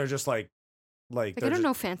crazy. And they're just like Like they're I don't just,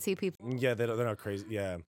 know fancy people. yeah, they're not crazy.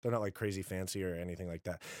 Yeah, they're not like crazy fancy or anything like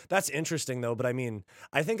that. That's interesting though. But I mean,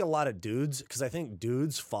 I think a lot of dudes, because I think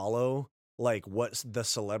dudes follow like what the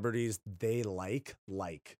celebrities they like.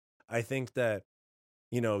 I think that,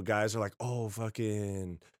 you know, guys are like, oh,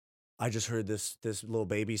 fucking, I just heard this Lil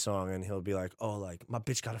Baby song, and he'll be like, oh, like my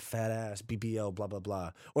bitch got a fat ass, BBL, blah blah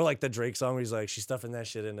blah. Or like the Drake song where he's like, she's stuffing that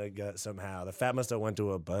shit in her gut somehow. The fat must have went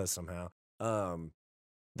to a buzz somehow.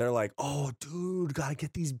 They're like, oh, dude, gotta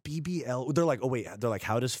get these BBL. They're like, oh, wait. They're like,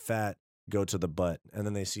 how does fat go to the butt? And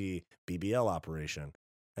then they see BBL operation.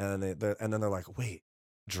 And then they're like, wait,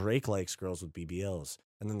 Drake likes girls with BBLs.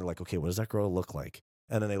 And then they're like, okay, what does that girl look like?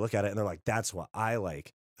 And then they look at it and they're like, that's what I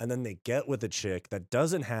like. And then they get with a chick that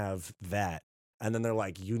doesn't have that. And then they're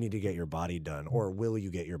like, you need to get your body done. Or will you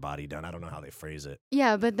get your body done? I don't know how they phrase it.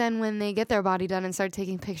 Yeah, but then when they get their body done and start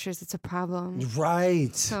taking pictures, it's a problem.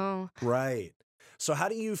 Right. So Right. So how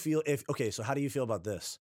do you feel how do you feel about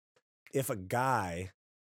this? If a guy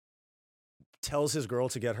tells his girl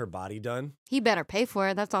to get her body done, he better pay for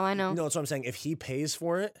it. That's all I know. no, that's what I'm saying. If he pays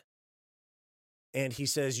for it and he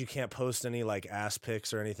says you can't post any like ass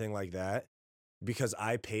pics or anything like that because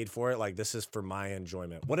I paid for it, like this is for my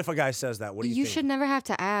enjoyment. What if a guy says that? What do you think? You should never have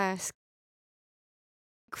to ask.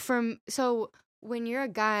 So when you're a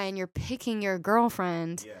guy and you're picking your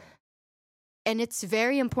girlfriend, Yeah. and it's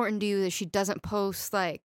very important to you that she doesn't post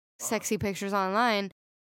like sexy pictures online,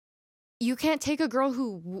 you can't take a girl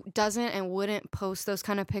who doesn't and wouldn't post those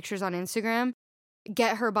kind of pictures on Instagram,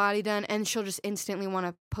 get her body done, and she'll just instantly want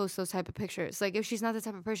to post those type of pictures. Like if she's not the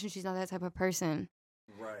type of person, she's not that type of person,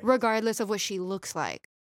 Right. regardless of what she looks like.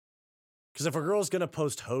 Because if a girl's gonna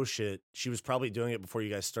post hoe shit, she was probably doing it before you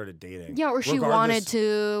guys started dating. Yeah, or she Regardless- wanted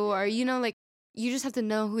to, or you know, like you just have to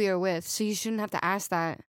know who you're with, so you shouldn't have to ask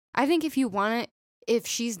that. I think if you want it, if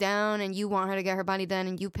she's down and you want her to get her body done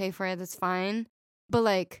and you pay for it, that's fine. But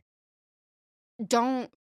like,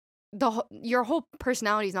 your whole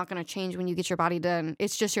personality is not going to change when you get your body done.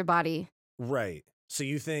 It's just your body. Right. So do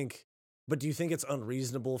you think it's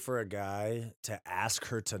unreasonable for a guy to ask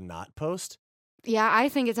her to not post? Yeah, I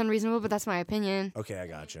think it's unreasonable, but that's my opinion. Okay, I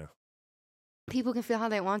gotcha. People can feel how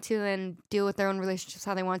they want to and deal with their own relationships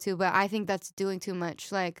how they want to, but I think that's doing too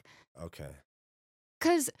much. Like, Okay.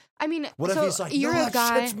 because, I mean, What so if he's like, you're no, a that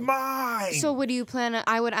guy. shit's mine? So what do you plan on?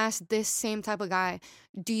 I would ask this same type of guy,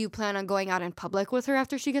 do you plan on going out in public with her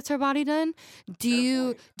after she gets her body done? Do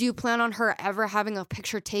you plan on her ever having a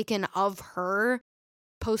picture taken of her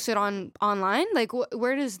posted online? Like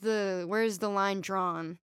where is the line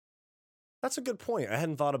drawn? That's a good point. I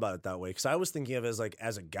hadn't thought about it that way because I was thinking of it as like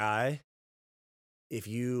as a guy, it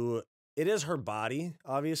is her body,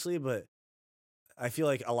 obviously, but I feel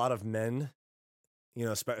like a lot of men, you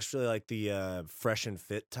know, especially like the fresh and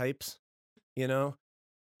fit types, you know,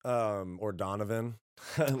 or Donovan,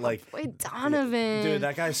 like Wait, Donovan. dude,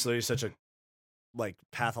 that guy's literally such a like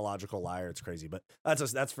pathological liar. It's crazy, but that's a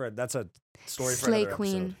story for Slay another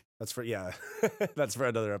queen. episode. That's for that's for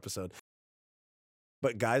another episode.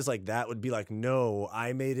 But guys like that would be like, no,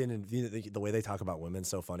 I made the way they talk about women is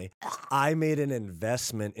so funny. I made an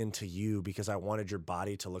investment into you because I wanted your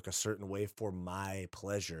body to look a certain way for my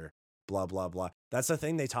pleasure. Blah, blah, blah. That's the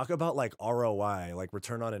thing. They talk about like ROI, like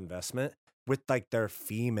return on investment with like their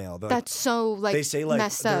female. They're That's so like they say like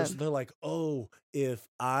messed up. they're like, oh, if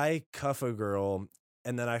I cuff a girl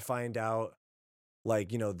and then I find out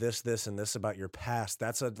like, you know, this and this about your past,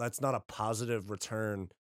 that's not a positive return,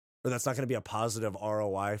 or that's not going to be a positive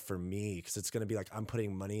ROI for me, because it's going to be like I'm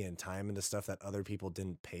putting money and time into stuff that other people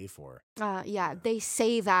didn't pay for. Yeah, they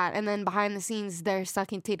say that, and then behind the scenes, they're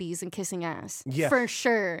sucking titties and kissing ass. Yeah. For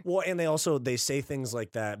sure. Well, and they say things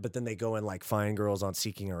like that, but then they go and like find girls on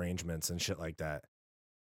Seeking Arrangements and shit like that.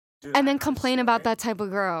 Dude, And then I complain swear. about that type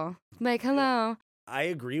of girl. Like, hello. I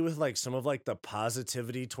agree with like some of like the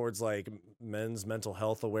positivity towards like men's mental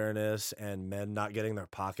health awareness and men not getting their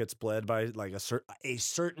pockets bled by like a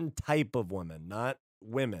certain type of woman, not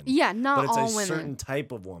women. Yeah, not but it's all a women. certain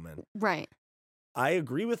type of woman. Right. I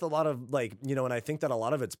agree with a lot of like, you know, and I think that a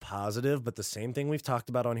lot of it's positive, but the same thing we've talked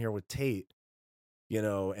about on here with Tate, you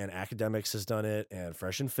know, and Academics has done it, and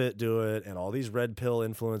Fresh and Fit do it, and all these red pill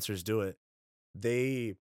influencers do it.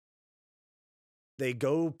 They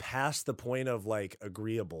go past the point of like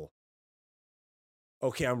agreeable.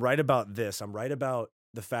 Okay, I'm right about this. I'm right about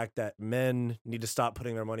the fact that men need to stop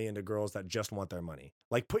putting their money into girls that just want their money.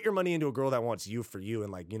 Like, put your money into a girl that wants you for you,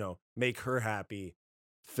 and like, you know, make her happy,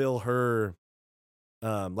 fill her,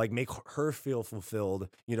 like make her feel fulfilled,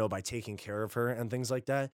 you know, by taking care of her and things like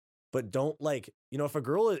that. But don't like, you know, if a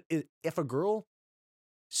girl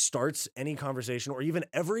starts any conversation or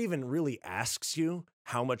even really asks you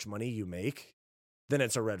how much money you make, then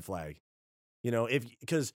it's a red flag. You know,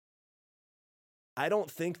 because I don't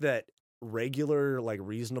think that regular, like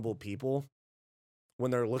reasonable people, when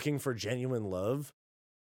they're looking for genuine love,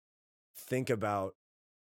 think about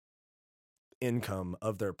income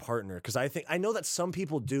of their partner. Because I know that some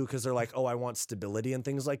people do, because they're like, oh, I want stability and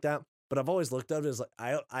things like that. But I've always looked at it as like,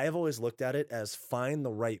 I have always looked at it as find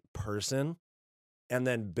the right person and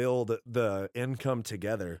then build the income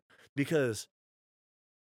together. Because,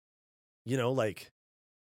 you know, like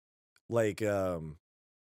I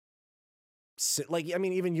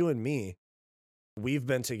mean, even you and me, we've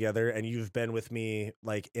been together, and you've been with me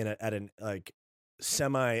like at an like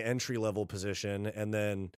semi entry level position, and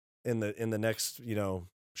then in the next, you know,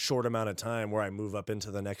 short amount of time where I move up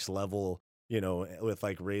into the next level, you know, with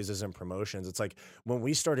like raises and promotions. It's like when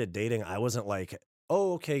we started dating, I wasn't like,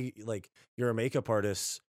 oh, okay, like you're a makeup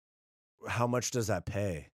artist, how much does that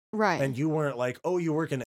pay? Right. And you weren't like, oh, you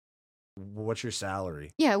work in, what's your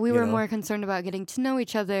salary? Yeah, we you were know? more concerned about getting to know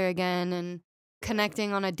each other again and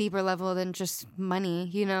connecting on a deeper level than just money,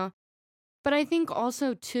 you know? But I think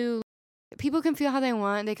also, too, people can feel how they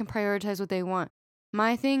want. They can prioritize what they want.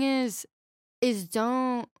 My thing is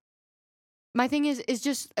just,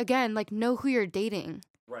 again, like, know who you're dating.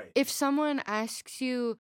 Right. If someone asks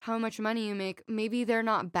you how much money you make, maybe they're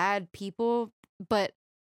not bad people, but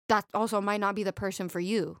that also might not be the person for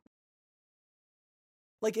you.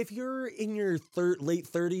 Like if you're in your late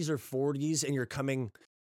 30s or 40s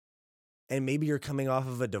and maybe you're coming off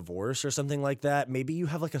of a divorce or something like that, maybe you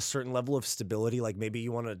have like a certain level of stability. Like maybe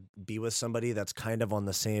you want to be with somebody that's kind of on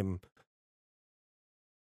the same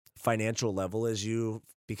financial level as you,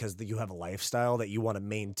 because you have a lifestyle that you want to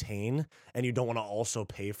maintain, and you don't want to also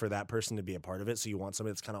pay for that person to be a part of it. So you want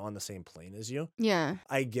somebody that's kind of on the same plane as you. Yeah.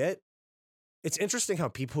 It's interesting how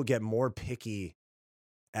people get more picky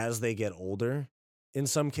as they get older. In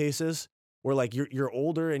some cases, where like you're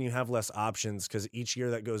older and you have less options, because each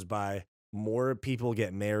year that goes by, more people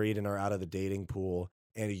get married and are out of the dating pool,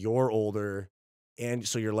 and you're older, and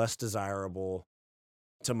so you're less desirable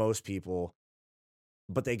to most people,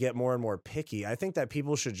 but they get more and more picky. I think that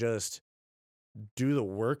people should just do the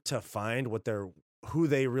work to find who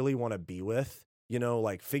they really want to be with, you know,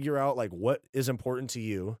 like figure out like what is important to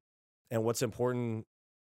you and what's important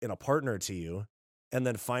in a partner to you, and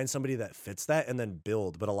then find somebody that fits that and then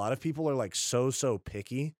build. But a lot of people are like so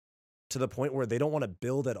picky to the point where they don't want to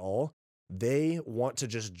build at all. They want to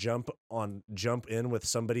just jump in with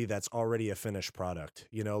somebody that's already a finished product.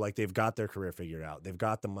 You know, like they've got their career figured out. They've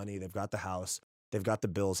got the money, they've got the house, they've got the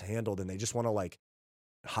bills handled, and they just want to like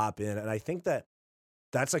hop in. And I think that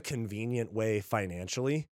that's a convenient way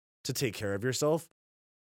financially to take care of yourself.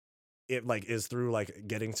 It like is through like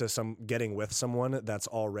getting with someone that's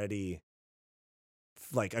already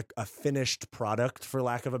like a finished product, for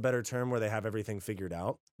lack of a better term, where they have everything figured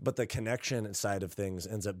out. But the connection side of things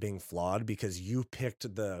ends up being flawed because you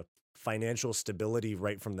picked the financial stability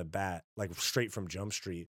right from the bat, like straight from Jump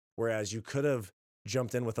Street. Whereas you could have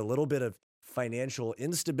jumped in with a little bit of financial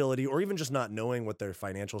instability or even just not knowing what their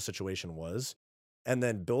financial situation was and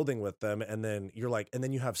then building with them. And then you're like, and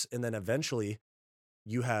then eventually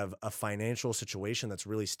you have a financial situation that's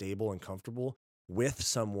really stable and comfortable with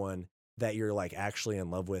someone that you're like actually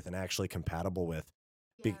in love with and actually compatible with.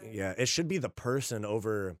 Yeah, it should be the person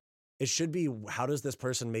over, it should be how does this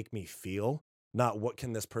person make me feel, not what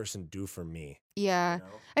can this person do for me. Yeah. You know?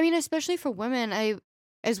 I mean, especially for women,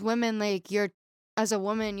 as women, like as a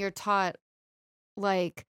woman, you're taught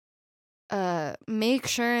like, make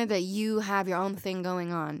sure that you have your own thing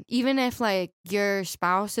going on. Even if like your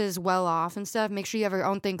spouse is well off and stuff, make sure you have your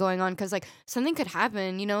own thing going on. Cause like something could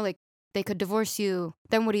happen, you know, like they could divorce you.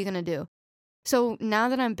 Then what are you going to do? So now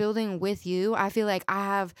that I'm building with you, I feel like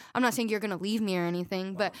I'm not saying you're going to leave me or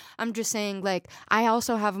anything, but I'm just saying like I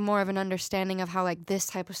also have more of an understanding of how like this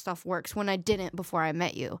type of stuff works when I didn't before I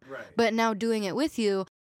met you. Right. But now doing it with you,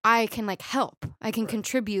 I can like help. I can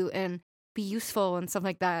contribute and be useful and stuff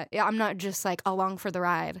like that. I'm not just like along for the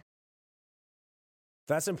ride.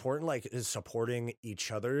 That's important, like is supporting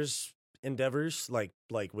each other's endeavors, like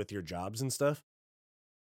with your jobs and stuff.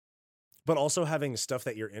 But also having stuff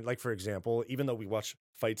that you're in, like for example, even though we watch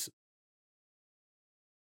fights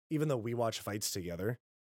together,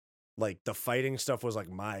 like the fighting stuff was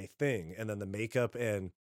like my thing, and then the makeup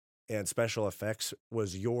and special effects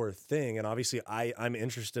was your thing. And obviously I'm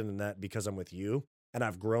interested in that because I'm with you and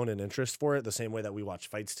I've grown an interest for it the same way that we watch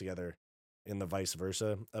fights together in the vice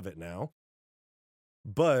versa of it now.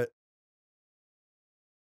 But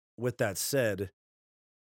with that said,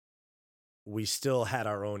 we still had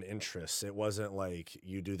our own interests. It wasn't like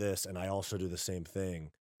you do this and I also do the same thing.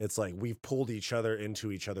 It's like we've pulled each other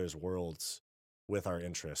into each other's worlds with our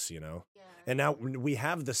interests, you know? Yeah. And now we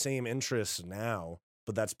have the same interests now,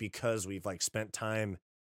 but that's because we've like spent time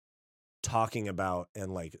talking about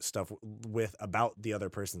and like stuff about the other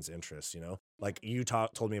person's interests, you know? Like you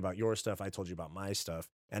told me about your stuff, I told you about my stuff,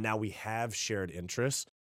 and now we have shared interests.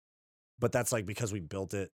 But that's like because we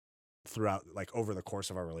built it throughout like over the course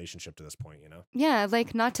of our relationship to this point, you know? Yeah,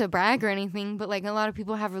 like not to brag or anything, but like a lot of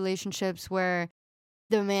people have relationships where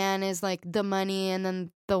the man is like the money and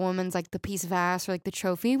then the woman's like the piece of ass or like the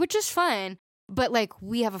trophy, which is fine. But like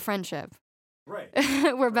we have a friendship. Right.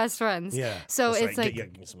 We're best friends. Yeah. So it's like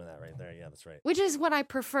give me some of that right there. Yeah, that's right. Which is what I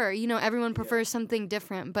prefer. You know, everyone prefers something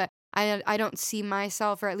different, but I don't see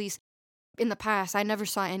myself, or at least in the past, I never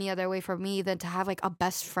saw any other way for me than to have like a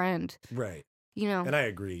best friend. Right. You know. And I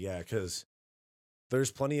agree, yeah, because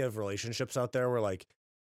there's plenty of relationships out there where like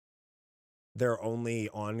they're only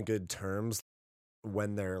on good terms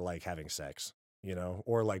when they're like having sex, you know,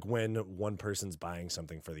 or like when one person's buying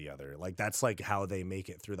something for the other. Like that's like how they make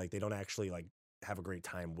it through. Like they don't actually like have a great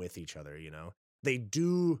time with each other, you know. They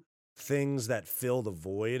do things that fill the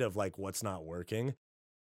void of like what's not working.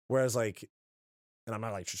 Whereas like, and I'm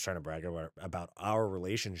not like just trying to brag about our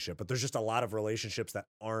relationship, but there's just a lot of relationships that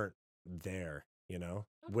aren't there, you know,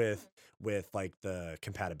 with like the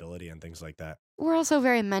compatibility and things like that. We're also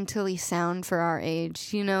very mentally sound for our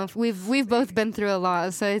age, you know. We've both been through a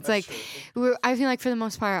lot, so it's like I feel like for the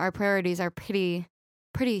most part our priorities are pretty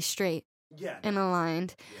straight and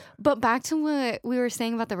aligned. Yeah. But back to what we were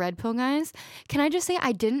saying about the Red Pill guys, can I just say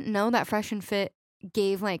I didn't know that Fresh and Fit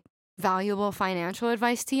gave like valuable financial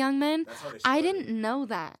advice to young men. I didn't know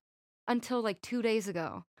that until like 2 days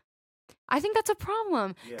ago. I think that's a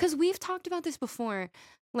problem because we've talked about this before.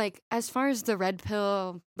 Like, as far as the red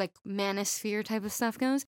pill, like, manosphere type of stuff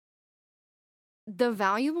goes, the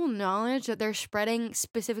valuable knowledge that they're spreading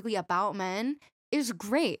specifically about men is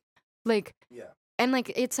great. Like, and,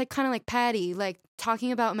 like, it's, like, kind of like Patty, like,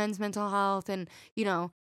 talking about men's mental health and, you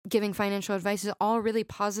know, giving financial advice is all really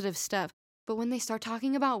positive stuff. But when they start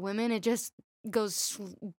talking about women, it just goes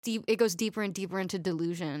deep. It goes deeper and deeper into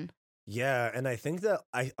delusion. Yeah, and I think that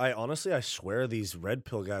I honestly, I swear these red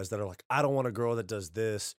pill guys that are like, I don't want a girl that does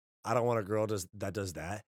this, I don't want a girl that does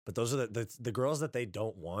that. But those are the girls that they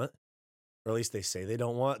don't want, or at least they say they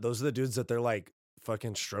don't want. Those are the dudes that they're like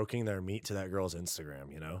fucking stroking their meat to that girl's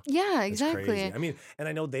Instagram, you know? Yeah, exactly. It's crazy. I mean, and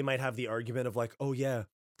I know they might have the argument of like, oh yeah,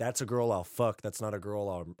 that's a girl I'll fuck, that's not a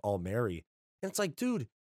girl I'll marry. And it's like, dude,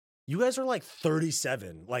 you guys are like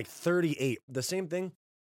 37, like 38. The same thing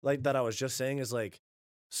like that I was just saying is like,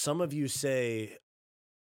 some of you say,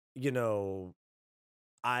 you know,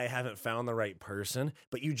 I haven't found the right person,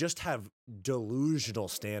 but you just have delusional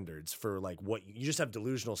standards for like what you just have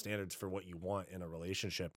delusional standards for what you want in a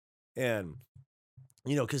relationship. And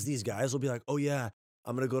you know, because these guys will be like, oh yeah,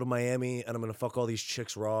 I'm gonna go to Miami and I'm gonna fuck all these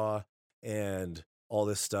chicks raw and all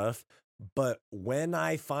this stuff. But when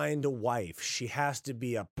I find a wife, she has to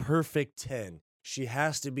be a perfect 10. She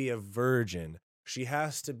has to be a virgin. She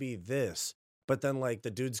has to be this. But then like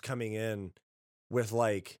the dude's coming in with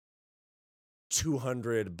like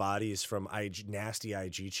 200 bodies from nasty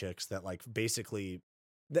IG chicks that like basically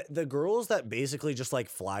the girls that basically just like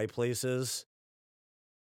fly places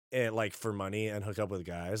and like for money and hook up with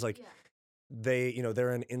guys like they, you know,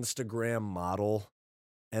 they're an Instagram model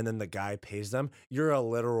and then the guy pays them. You're a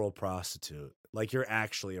literal prostitute. Like you're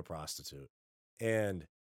actually a prostitute. And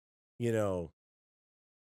you know,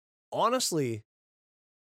 honestly,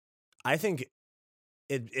 I think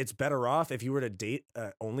it's better off if you were to date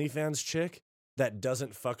a OnlyFans chick that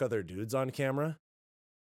doesn't fuck other dudes on camera.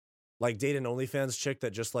 Like date an OnlyFans chick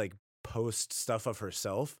that just like posts stuff of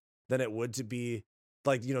herself than it would to be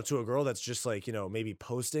like, you know, to a girl that's just like, you know, maybe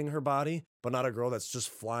posting her body, but not a girl that's just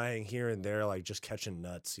flying here and there, like just catching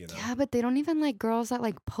nuts, you know? Yeah, but they don't even like girls that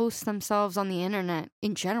like post themselves on the internet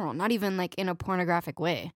in general, not even like in a pornographic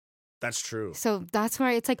way. That's true. So that's where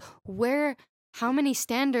it's like, how many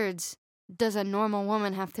standards does a normal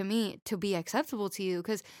woman have to meet to be acceptable to you?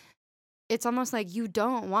 Because it's almost like you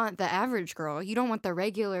don't want the average girl. You don't want the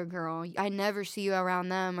regular girl. I never see you around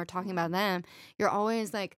them or talking about them. You're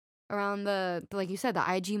always like around like you said,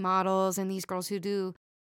 the IG models and these girls who do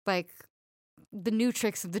like the new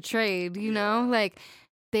tricks of the trade, you know? Like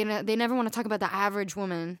they never want to talk about the average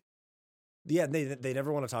woman. Yeah, they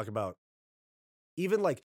never want to talk about even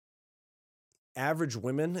like average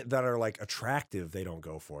women that are like attractive. They don't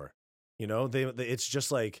go for, you know, they it's just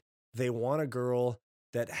like they want a girl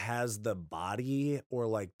that has the body or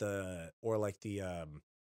like the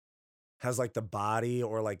has like the body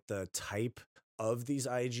or like the type of these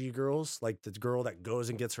IG girls, like the girl that goes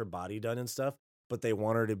and gets her body done and stuff, but they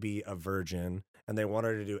want her to be a virgin and they want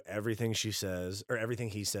her to do everything she says or everything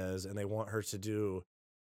he says, and they want her to do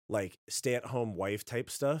like stay-at-home wife type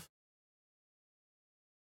stuff.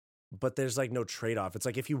 But there's like no trade-off. It's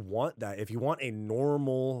like if you want that, if you want a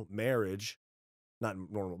normal marriage, not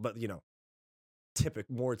normal, but you know,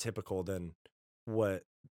 more typical than what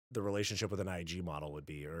the relationship with an IG model would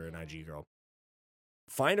be or an IG girl.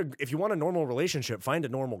 If you want a normal relationship, find a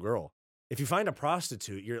normal girl. If you find a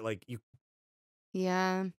prostitute, you're like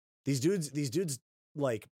Yeah. these dudes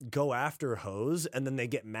like go after hoes and then they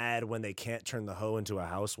get mad when they can't turn the hoe into a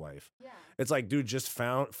housewife. Yeah. It's like, dude, just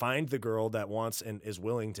find the girl that wants and is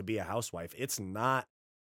willing to be a housewife. It's not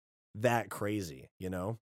that crazy, you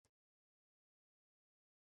know?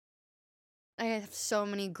 I have so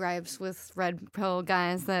many gripes with red pill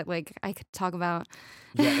guys that like I could talk about.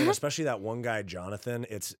 Yeah, and especially that one guy, Jonathan.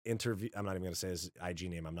 It's I'm not even gonna say his IG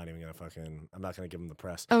name. I'm not gonna give him the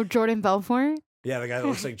press. Oh, Jordan Belfort? Yeah, the guy that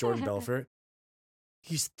looks like Jordan Belfort.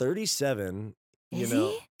 He's 37. Is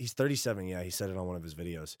he? He's 37. Yeah, he said it on one of his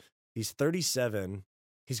videos. He's 37.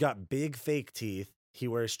 He's got big fake teeth. He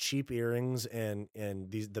wears cheap earrings and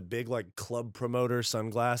the big like club promoter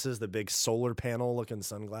sunglasses, the big solar panel looking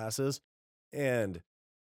sunglasses. And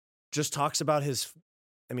just talks about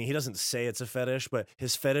he doesn't say it's a fetish, but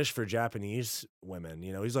his fetish for Japanese women,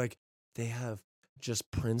 you know, he's like, they have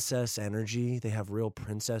just princess energy. They have real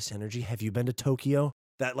princess energy. Have you been to Tokyo?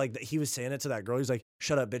 That like he was saying it to that girl. He's like,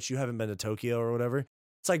 shut up, bitch. You haven't been to Tokyo or whatever.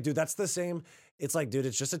 It's like, dude, that's the same. It's like, dude,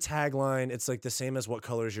 it's just a tagline. It's like the same as what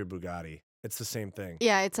color is your Bugatti. It's the same thing.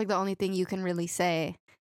 Yeah, it's like the only thing you can really say.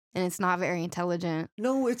 And it's not very intelligent.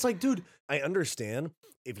 No, it's like, dude, I understand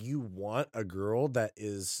if you want a girl that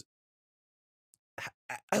is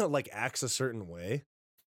like acts a certain way,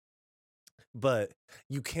 but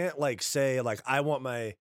you can't like say like, I want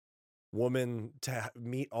my woman to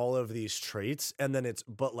meet all of these traits. And then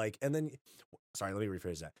sorry, let me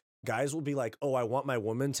rephrase that. Guys will be like, oh, I want my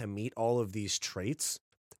woman to meet all of these traits.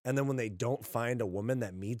 And then when they don't find a woman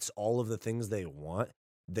that meets all of the things they want,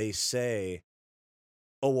 they say,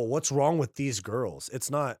 oh, well, what's wrong with these girls?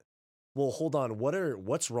 It's not, well, hold on.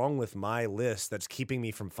 What's wrong with my list that's keeping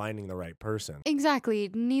me from finding the right person?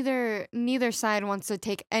 Exactly. Neither side wants to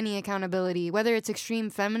take any accountability. Whether it's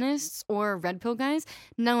extreme feminists or red pill guys,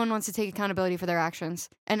 no one wants to take accountability for their actions.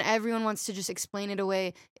 And everyone wants to just explain it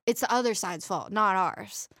away. It's the other side's fault, not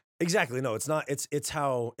ours. Exactly. No, it's not. It's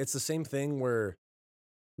the same thing where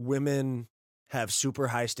women have super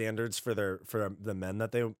high standards for the men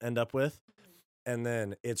that they end up with. And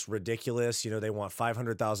then it's ridiculous. You know, they want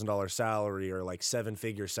 $500,000 salary or like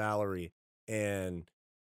 7-figure salary and,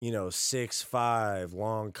 you know, 6'5",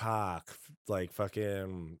 long cock, like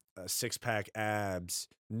fucking 6-pack abs,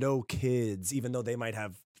 no kids, even though they might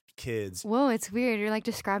have kids. Whoa, it's weird. You're like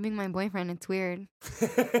describing my boyfriend. It's weird.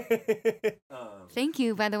 Thank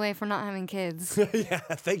you, by the way, for not having kids. Yeah,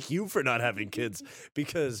 thank you for not having kids.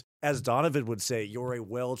 Because as Donovan would say, you're a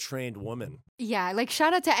well-trained woman. Yeah, like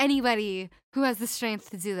shout out to anybody who has the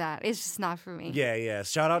strength to do that. It's just not for me. Yeah.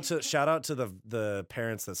 Shout out to the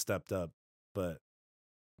parents that stepped up, but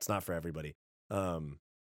it's not for everybody.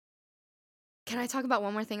 Can I talk about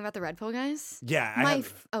one more thing about the red pill guys? Yeah,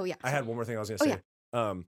 yeah. I had one more thing I was gonna say.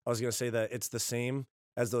 I was gonna say that it's the same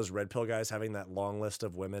as those red pill guys having that long list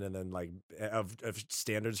of women and then like of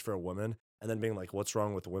standards for a woman and then being like, what's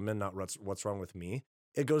wrong with women, not what's wrong with me.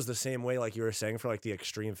 It goes the same way, like you were saying, for like the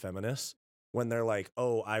extreme feminists when they're like,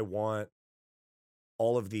 oh, I want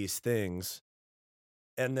all of these things,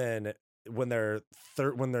 and then when they're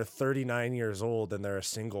 39 years old and they're a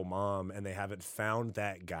single mom and they haven't found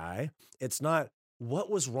that guy, it's not what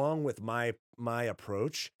was wrong with my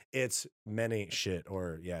approach. It's men ain't shit,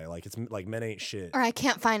 or like it's like men ain't shit, or I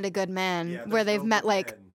can't find a good man, where they've met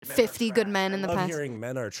like 50 good men in the past. past. Hearing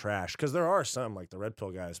men are trash, because there are some like the red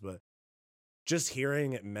pill guys, but just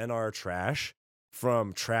hearing men are trash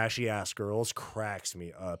from trashy ass girls cracks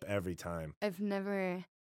me up every time. I've never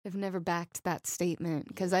backed that statement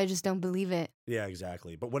because I just don't believe it. Yeah,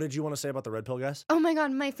 exactly. But what did you want to say about the red pill guys? Oh my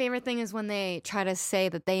God, my favorite thing is when they try to say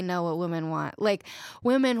that they know what women want. Like,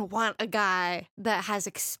 women want a guy that has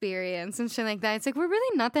experience and shit like that. It's like, we're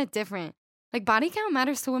really not that different. Like, body count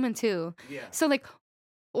matters to women too. Yeah. So, like,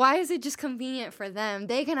 why is it just convenient for them?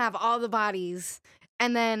 They can have all the bodies,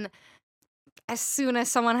 and then as soon as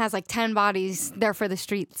someone has like 10 bodies, they're for the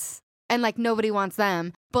streets. And like nobody wants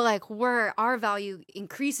them. But like our value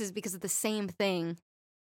increases because of the same thing.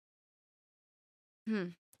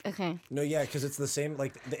 Okay. No, yeah, because it's the same,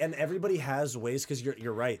 like, and everybody has ways, because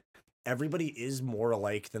you're right. Everybody is more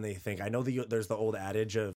alike than they think. I know there's the old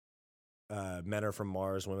adage of men are from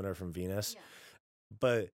Mars, women are from Venus. Yeah.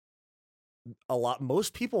 But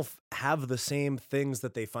most people have the same things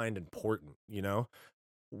that they find important, you know?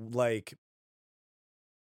 Like,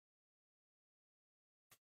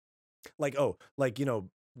 you know,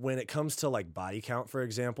 when it comes to like body count, for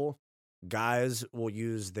example, guys will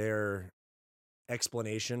use their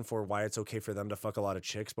explanation for why it's okay for them to fuck a lot of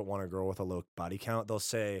chicks but want a girl with a low body count. They'll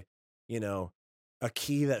say, you know, a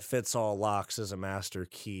key that fits all locks is a master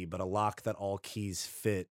key, but a lock that all keys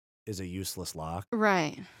fit is a useless lock.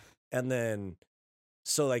 Right. And then,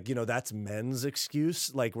 so like, you know, that's men's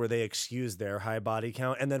excuse, like where they excuse their high body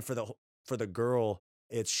count. And then for the girl,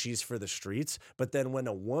 she's for the streets. But then when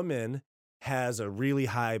a woman has a really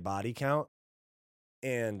high body count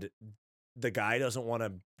and the guy doesn't want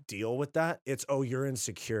to deal with that, it's, oh, you're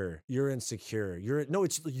insecure. You're insecure.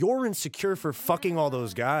 You're insecure for fucking all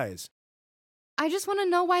those guys. I just want to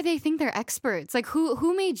know why they think they're experts. Like,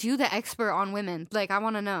 who made you the expert on women? Like, I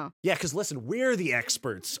want to know. Yeah, because listen, we're the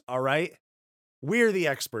experts, all right? We're the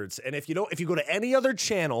experts. And if you go to any other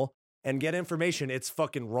channel and get information, it's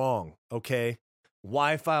fucking wrong, okay?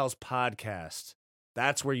 Y-Files Podcast.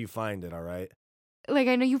 That's where you find it, all right? Like,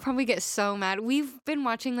 I know you probably get so mad. We've been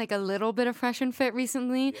watching, like, a little bit of Fresh and Fit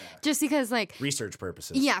recently, just because, like... research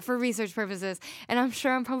purposes. Yeah, for research purposes. And I'm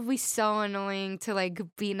sure I'm probably so annoying to, like,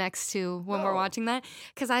 be next to when we're watching that.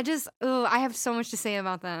 Because I have so much to say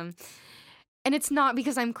about them. And it's not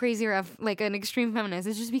because I'm crazy or, like, an extreme feminist.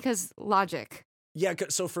 It's just because logic. Yeah,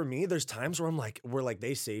 so for me, there's times where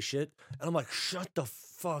they say shit, and I'm like, shut the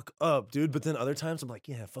fuck up, dude. But then other times I'm like,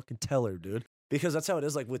 yeah, fucking tell her, dude. Because that's how it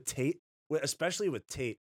is, like, with Tate. Especially with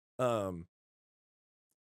Tate, you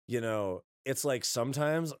know, it's like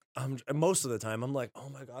sometimes most of the time I'm like, oh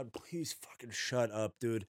my God, please fucking shut up,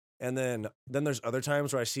 dude. And then there's other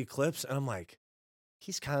times where I see clips and I'm like,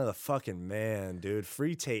 he's kind of the fucking man, dude.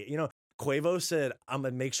 Free Tate. You know, Quavo said, I'm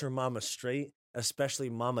gonna make sure mama's straight, especially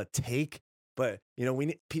Mama Take. But you know,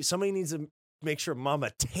 somebody needs to make sure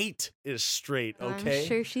Mama Tate is straight. Okay, I'm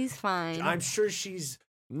sure she's fine. I'm sure she's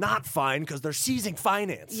not fine because they're seizing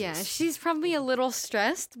finances. Yeah, she's probably a little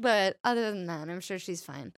stressed, but other than that, I'm sure she's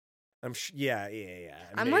fine. Yeah.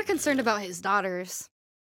 I'm more concerned about his daughters.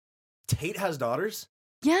 Tate has daughters?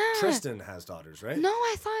 Yeah. Tristan has daughters, right? No,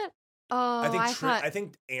 I thought... I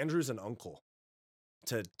think Andrew's an uncle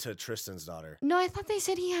to Tristan's daughter. No, I thought they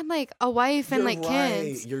said he had, like, a wife and, like,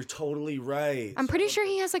 kids. You're totally right. I'm pretty sure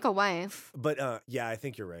he has, like, a wife. But, yeah, I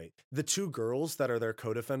think you're right. The two girls that are their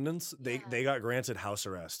co-defendants, they got granted house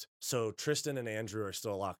arrest. So Tristan and Andrew are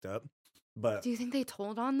still locked up. But do you think they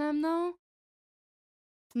told on them, though?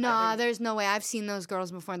 Nah, there's no way. I've seen those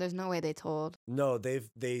girls before. There's no way they told. No, they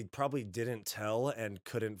probably didn't tell and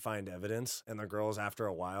couldn't find evidence. And the girls, after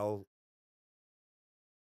a while...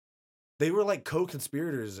 They were like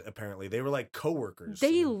co-conspirators. Apparently, they were like co-workers.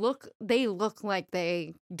 They look like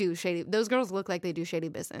they do shady. Those girls look like they do shady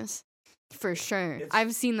business. For sure.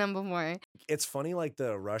 I've seen them before. It's funny, like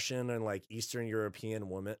the Russian and like Eastern European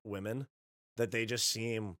women that they just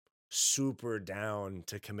seem super down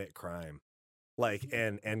to commit crime. Like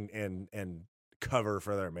and cover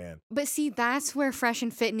for their man. But see, that's where Fresh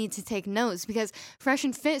and Fit need to take notes, because Fresh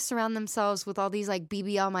and Fit surround themselves with all these like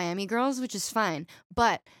BBL Miami girls, which is fine.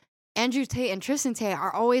 But Andrew Tate and Tristan Tate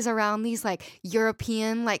are always around these like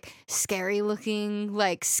European, like scary looking,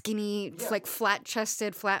 like skinny, like flat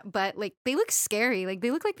chested, flat butt. Like they look scary. Like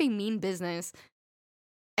they look like they mean business.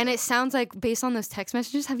 And it sounds like, based on those text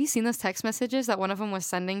messages, have you seen those text messages that one of them was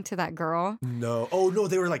sending to that girl? No. Oh, no,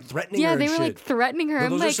 they were like threatening her. Yeah, they were like threatening her.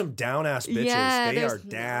 No, those are some down ass bitches. Yeah, they are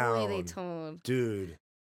down. No way they told. Dude.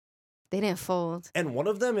 They didn't fold. And one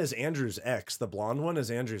of them is Andrew's ex. The blonde one is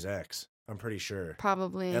Andrew's ex. I'm pretty sure.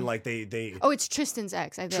 Probably. And like they Oh, it's Tristan's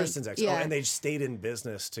ex, I think. Tristan's ex. Yeah. Oh, and they stayed in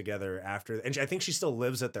business together after. And I think she still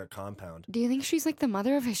lives at their compound. Do you think she's like the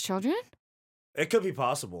mother of his children? It could be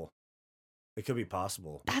possible. It could be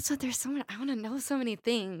possible. That's what there's so many. I want to know so many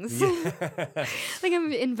things. Yeah. Like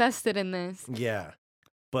I'm invested in this. Yeah.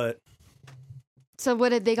 But. So what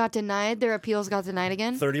did they got denied? Their appeals got denied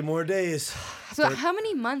again? 30 more days. So how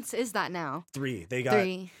many months is that now? 3. They got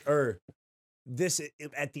 3.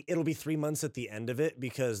 It'll be 3 months at the end of it,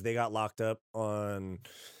 because they got locked up on,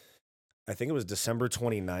 I think it was December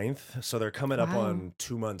 29th. So they're coming up on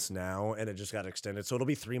 2 months now, and it just got extended. So it'll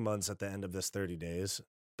be 3 months at the end of this 30 days.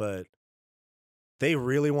 But they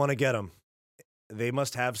really want to get them. They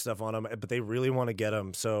must have stuff on them, but they really want to get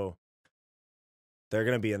them. So they're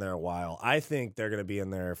going to be in there a while. I think they're going to be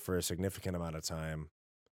in there for a significant amount of time.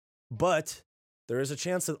 But there is a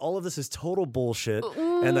chance that all of this is total bullshit.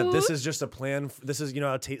 Ooh. And that this is just a plan. This is,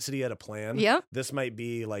 how Tate City had a plan. Yep. This might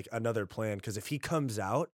be like another plan, because if he comes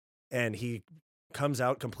out and he comes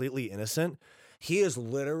out completely innocent, he is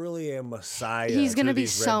literally a messiah. He's going to be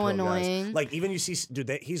these Red so Pill annoying. guys. Like, even you see, dude,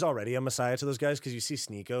 he's already a messiah to those guys, because you see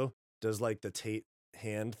Sneeko does like the Tate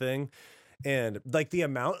hand thing. And like the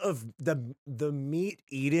amount of the meat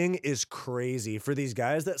eating is crazy for these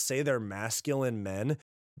guys that say they're masculine men.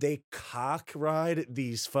 They cock ride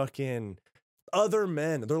these fucking other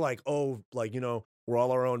men. They're like, oh, like, we're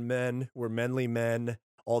all our own men. We're manly men,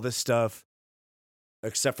 all this stuff.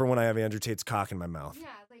 Except for when I have Andrew Tate's cock in my mouth. Yeah,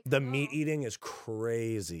 like, the meat eating is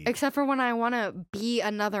crazy. Except for when I want to be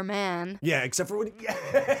another man. Yeah, except for when...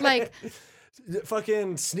 Like...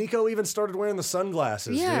 Fucking Sneeko even started wearing the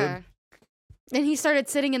sunglasses, dude. And he started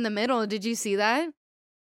sitting in the middle. Did you see that?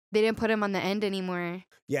 They didn't put him on the end anymore.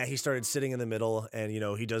 Yeah, he started sitting in the middle, and,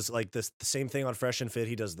 he does like this, the same thing on Fresh and Fit.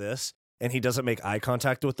 He does this, and he doesn't make eye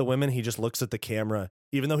contact with the women. He just looks at the camera.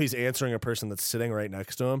 Even though he's answering a person that's sitting right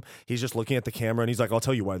next to him, he's just looking at the camera, and he's like, I'll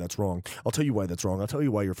tell you why that's wrong. I'll tell you why that's wrong. I'll tell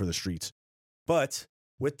you why you're for the streets. But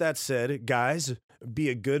with that said, guys, be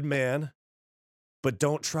a good man, but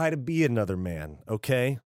don't try to be another man,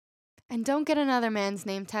 okay? And don't get another man's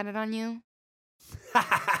name tatted on you.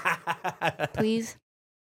 Please.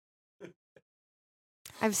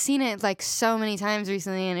 I've seen it like so many times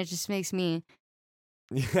recently, and it just makes me...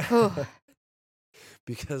 Yeah.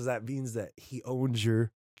 Because that means that he owns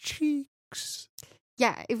your cheeks.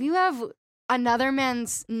 Yeah, if you have another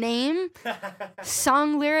man's name,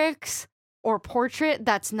 song lyrics, or portrait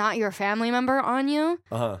that's not your family member on you...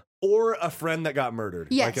 Or a friend that got murdered.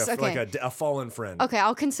 Yes, like a fallen friend. Okay,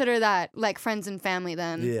 I'll consider that like friends and family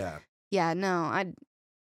then. Yeah. Yeah, no.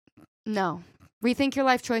 Rethink your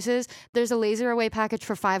life choices. There's a laser away package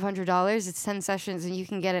for $500. It's 10 sessions, and you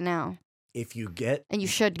can get it now. And you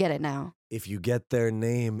should get it now. If you get their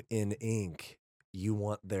name in ink, you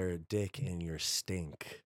want their dick in your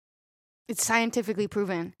stink. It's scientifically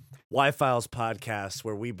proven. Y-Files podcast,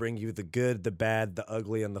 where we bring you the good, the bad, the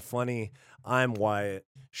ugly, and the funny. I'm Wyatt.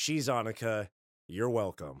 She's Annika. You're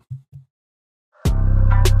welcome.